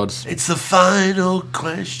John Dodds. It's the final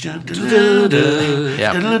question.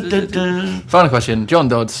 Final question, John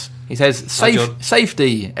Dodds. He says,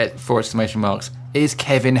 safety, for exclamation marks. Is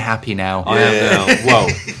Kevin happy now? I am now. Well,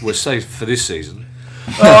 we're safe for this season.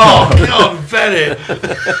 Oh, God, Bennett.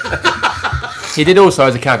 He did also,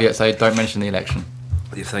 as a caveat, say, don't mention the election.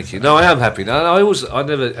 Yeah, thank you. No, I am happy now. I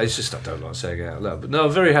never. It's just I don't like saying it out loud. But no,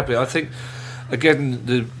 I'm very happy. I think again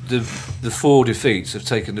the 4 defeats have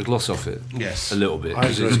taken the gloss off it. Yes, a little bit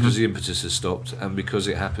because the impetus has stopped and because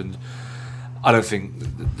it happened. I don't think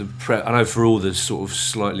I know for all the sort of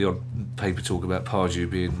slightly on paper talk about Pardew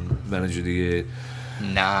being manager of the year.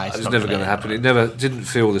 Nah, it's never going to happen. It never didn't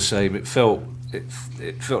feel the same. It felt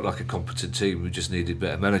like a competent team who just needed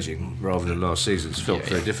better managing rather than last season. It felt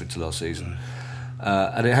very different to last season.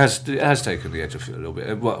 And it has taken the edge off it a little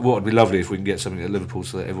bit. What would be lovely if we can get something at Liverpool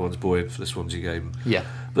so that everyone's buoyant for the Swansea game. Yeah,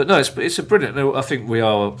 but no, it's a brilliant. I think we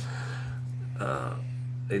are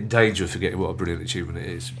in danger of forgetting what a brilliant achievement it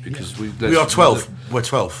is because we are 12th. We're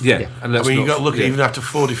 12th. Yeah, and I mean you got to look at even after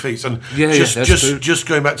 4 defeats and just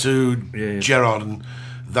going back to Gerrard and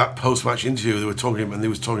that post-match interview they were talking and they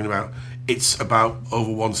was talking about. It's about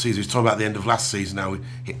over one season. He's talking about the end of last season now.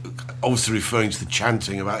 Obviously referring to the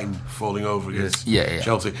chanting about him falling over against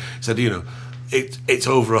Chelsea. He said, it's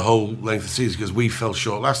over a whole length of season because we fell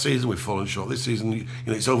short last season, we've fallen short this season.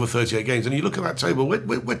 It's over 38 games. And you look at that table, we're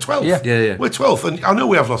 12th. Yeah. We're 12th. And I know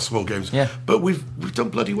we have lost small games, but we've done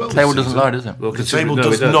bloody well. The table doesn't lie, does it? Well, the table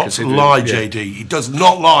does not lie, JD. It does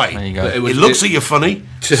not lie. There you go. It looks at you funny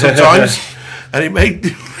sometimes. And it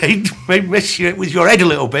may mess you with your head a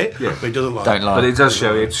little bit, but it doesn't lie. Don't lie. But it does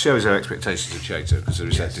show. It shows our expectations have changed because there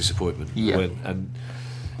is that disappointment. Yeah.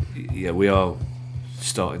 We are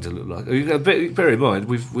starting to look like. Bear in mind,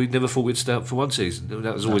 we never thought we'd start for one season.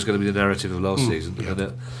 That was always going to be the narrative of last season,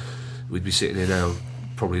 and we'd be sitting here now,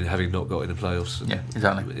 probably having not got in the playoffs. Yeah,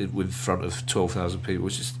 exactly. In front of 12,000 people,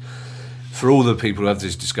 which is. For all the people who have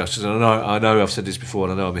these discussions, and I know I've said this before,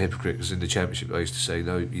 and I know I'm a hypocrite because in the Championship I used to say,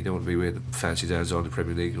 no, you don't want to be where the fancy downs are in the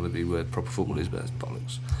Premier League. You want to be where proper football is, but that's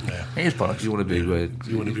bollocks. Yeah, it is bollocks. You want to be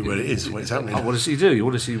where it is, where it's happening. I want to see You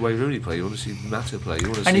want to see Wayne Rooney play. You want to see Mata play.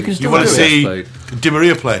 You want to see Di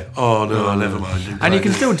Maria play. Oh no, never mind. And you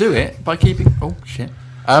can still do it by keeping. Oh shit.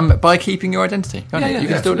 By keeping your identity, can't you? You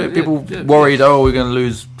can still do it. People worried, we're going to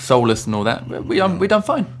lose Soulless and all that. We've done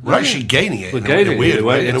fine. We're actually gaining it. We're gaining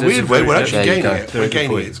it in a weird way. We're actually gaining it. We're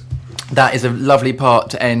gaining it. That is a lovely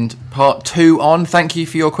part to end part 2 on. Thank you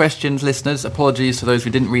for your questions, listeners. Apologies to those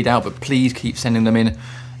we didn't read out, but please keep sending them in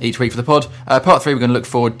each week for the pod. Part 3, we're going to look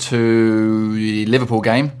forward to the Liverpool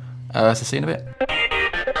game. So see you in a bit.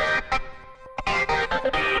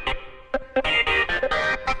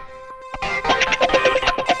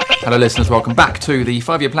 Hello listeners, welcome back to the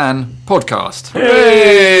 5-Year Plan podcast.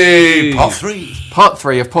 Hey! Part 3. Part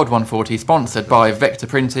 3 of Pod 140, sponsored by Vector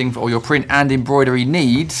Printing for all your print and embroidery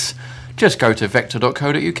needs. Just go to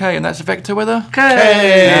vector.co.uk and that's Vector with a K.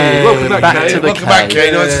 Hey! Welcome back, Kay. Welcome back,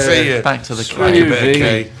 Kay. Nice to see you. Back to the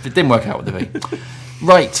K. It didn't work out with the V.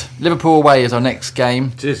 Right, Liverpool away is our next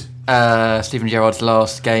game. Cheers. Steven Gerrard's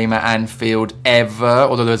last game at Anfield ever,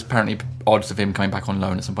 although there's apparently odds of him coming back on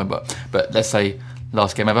loan at some point, but let's say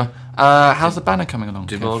last game ever. How's the banner coming along?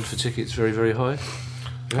 Demand for tickets very, very high.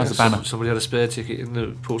 How's the banner? Somebody had a spare ticket in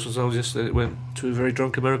the Portsmouth Arms yesterday. It went to a very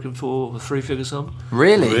drunk American for a 3-figure sum.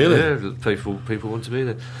 Really? Yeah, people want to be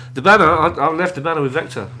there. The banner, I left the banner with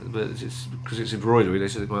Vector, but it's because it's embroidery. They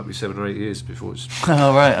said it might be 7 or 8 years before it's.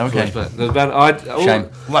 Oh right, okay. The banner, Shame.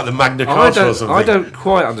 Like the Magna Carta or something. I don't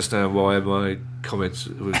quite understand why my comments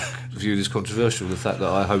were viewed as controversial. The fact that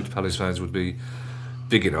I hoped Palace fans would be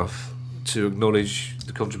big enough to acknowledge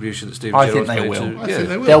the contribution that Steven Gerrard's made. I think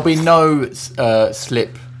they will. There'll be no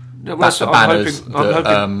slip. That's the banners hoping,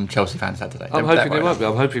 that Chelsea fans had today. I'm hoping they won't be.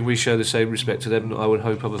 I'm hoping we show the same respect to them that I would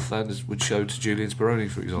hope other fans would show to Julian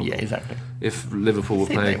Speroni, for example. Yeah, exactly. If Liverpool were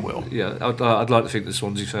playing, they will. Yeah, I'd like to think the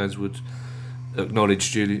Swansea fans would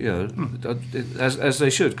acknowledge Julian, as they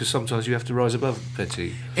should, because sometimes you have to rise above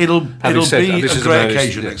petty. It'll be a great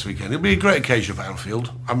occasion yeah. next weekend. It'll be a great occasion for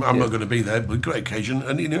Anfield. I'm not going to be there, but a great occasion,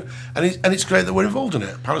 and it's great that we're involved in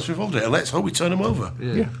it. Palace are involved in it, and let's hope we turn them over.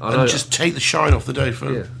 Yeah. And just take the shine off the day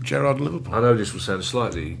for Gerrard and Liverpool. I know this will sound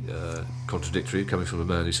slightly contradictory coming from a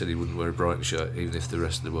man who said he wouldn't wear a Brighton shirt even if the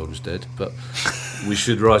rest of the world was dead, but we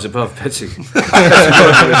should rise above petty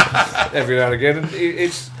every now and again, and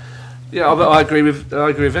it's. Yeah, I agree with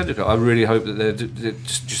Endicott. I really hope that they're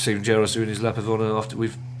just seeing Gerrard's doing his lap of honour after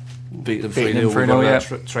we've beaten them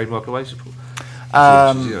 3-0 trademark away support.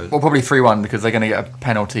 Well, probably 3-1 because they're going to get a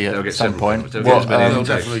penalty at some point.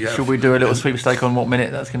 Should we do a little sweepstake on what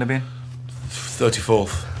minute that's going to be in?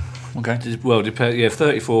 34th. Okay. Well, depends. Yeah,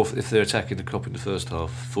 34th if they're attacking the Kop in the first half.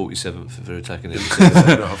 47th if they're attacking it in the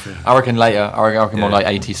second half. I reckon later. I reckon more like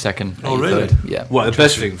 82nd. Oh, really? Yeah. Well, the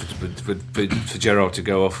best thing for Gerrard to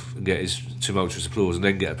go off and get his tumultuous applause and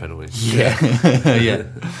then get a penalty. Yeah. Yeah.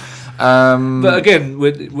 But again,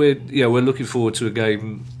 we're looking forward to a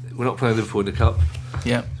game. We're not playing Liverpool in the Cup.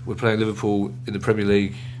 Yeah. We're playing Liverpool in the Premier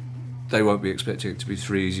League. They won't be expecting it to be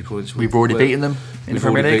 3 easy points. We've already beaten them in the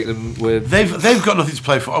Premier League. They've got nothing to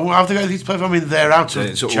play for. Have they got anything to play for? I mean, they're out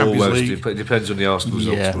of Champions League. It depends on the Arsenal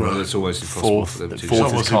results. Right. It's almost impossible for them to.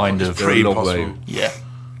 Fourth is kind of pretty impossible. Yeah.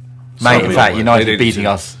 Mate, in fact, United beating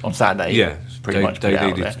us on Saturday. Yeah, pretty much.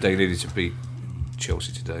 They needed to beat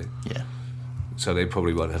Chelsea today. Yeah. So they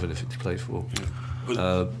probably won't have anything to play for.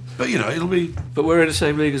 But it'll be. But we're in the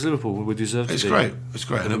same league as Liverpool. We deserve to be. It's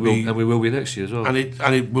great, and we will be next year as well. And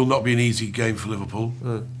it will not be an easy game for Liverpool.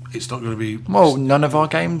 It's not going to be. Well, none of our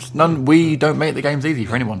games. We don't make the games easy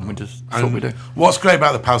for anyone. That's what we do. What's great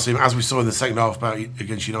about the Palace team, as we saw in the second half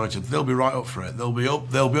against United, they'll be right up for it. They'll be up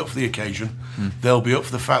for the occasion. They'll be up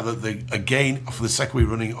for the fact that for the second week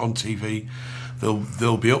running on TV.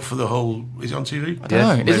 They'll be up for the whole. Is it on TV? I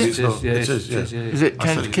don't know. Is it? It is. Is it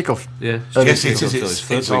kick-off? Yeah. Yes, it is.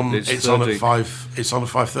 It's on at 5. It's on at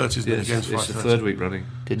 5:30. Isn't it? Against 5:30. It's the third week running.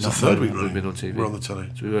 It's the third week running. We've been on TV. We're on the telly.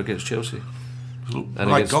 So we were against Chelsea.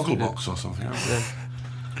 Like Gogglebox or something.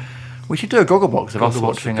 We should do a Gogglebox of us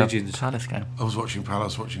watching a Palace game. I was watching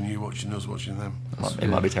Palace, watching you, watching us, watching them. It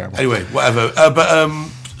might be terrible. Anyway, whatever. But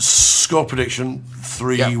score prediction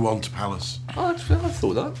 3-1 to Palace. I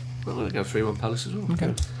thought that. I'm going to go 3-1 Palace as well.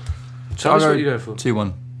 Okay. Travis, what are you going for?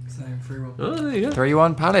 2-1. Same, 3-1. Oh, there you go.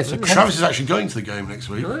 3-1 Palace. Travis is actually going to the game next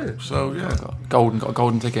week. Oh, yeah. So, yeah. Got a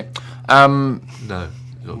golden ticket. No,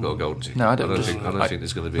 not got a golden ticket. No, I don't think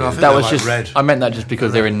there's going to be. No, that was just. red. I meant that just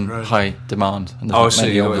because they're in high demand. And I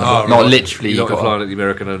see. Not literally. You're not implying that the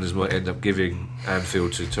American owners might end up giving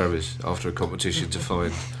Anfield to Travis after a competition to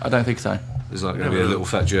find. I don't think so. There's like going to be a little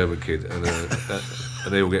fat German kid, and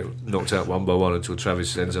they all get knocked out one by one until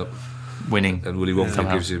Travis ends up winning, and Willy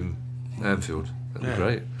Wonka gives him Anfield. That'd be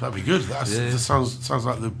great. That'd be good. That sounds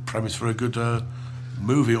like the premise for a good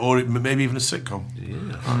movie, or maybe even a sitcom.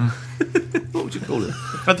 Yeah. What would you call it?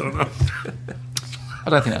 I don't know. I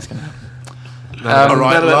don't think that's going to happen.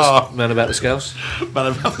 Man about the Scouse.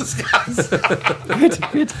 Man about the Scouse. Good.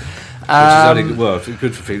 Which is only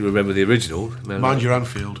good for people who remember the original. Mind your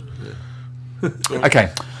Anfield. Yeah.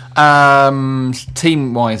 Okay.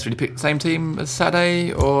 Team-wise, would you pick the same team as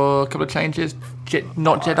Saturday, or a couple of changes?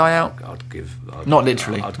 Not Jedi out. Not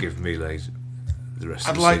literally. I'd give Millet the rest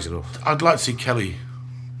of the season off. I'd like to see Kelly.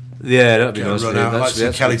 Yeah, that'd be nice. I'd like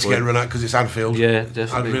to see Kelly to get run out because it's Anfield. Yeah,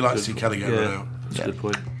 definitely. I'd really like to see Kelly get run out. That's a good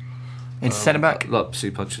point. Into centre back. I'd like to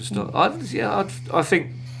see Punch and start. I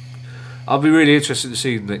think I'd be really interested to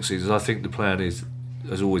see next season. I think the plan has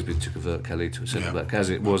always been to convert Kelly to a centre back,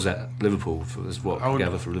 as it was at Liverpool. As what I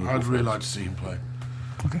gather from Liverpool. I'd really like to see him play.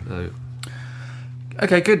 Okay.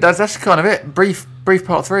 Okay, good. That's kind of it. Brief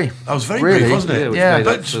part 3. That was very brief, wasn't it? Yeah,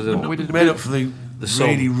 but we made up for the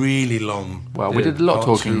really, really long. Well, we did a lot of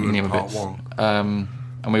talking in the bits. And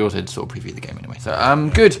we also did sort of preview the game anyway. So,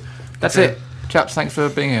 good. That's it. Chaps, thanks for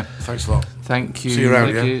being here. Thanks a lot. Thank you. See you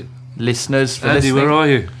around, listeners, for Andy, listening. where are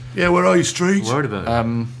you? Yeah, where are you, Street? Worried about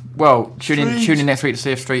it. Well, tune in next week to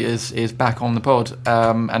see if Street is back on the pod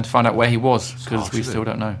and to find out where he was, because we still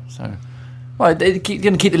don't know. So, well, they're going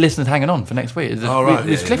to keep the listeners hanging on for next week. All right.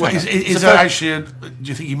 It's cliffhanger. Is that actually? Do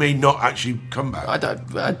you think he may not actually come back? I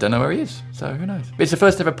don't know where he is. So who knows? But it's the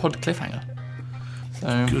first ever pod cliffhanger.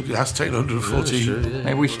 So Good, it has taken 140. Yeah, sure, yeah.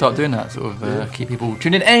 maybe we should start doing that. Sort of keep people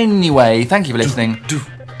tuned in. Anyway, thank you for listening.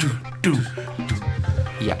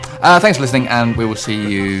 Yeah. Thanks for listening, and we will see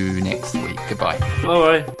you next week. Goodbye.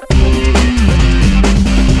 Bye.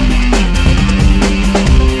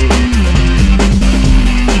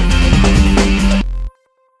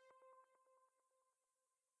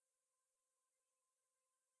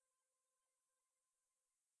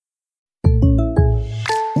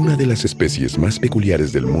 Una de las especies más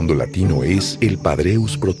peculiares del mundo latino es el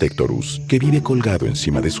Padreus protectorus, que vive colgado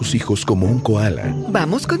encima de sus hijos como un koala.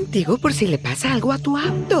 Vamos contigo por si le pasa algo a tu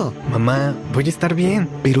auto. Mamá, voy a estar bien.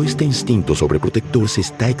 Pero este instinto sobreprotector se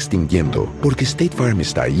está extinguiendo, porque State Farm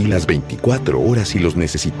está ahí las 24 horas si los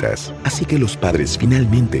necesitas. Así que los padres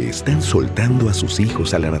finalmente están soltando a sus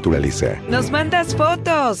hijos a la naturaleza. ¡Nos mandas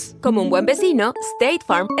fotos! Como un buen vecino, State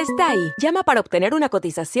Farm está ahí. Llama para obtener una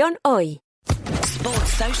cotización hoy.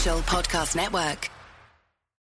 Sports Social Podcast Network.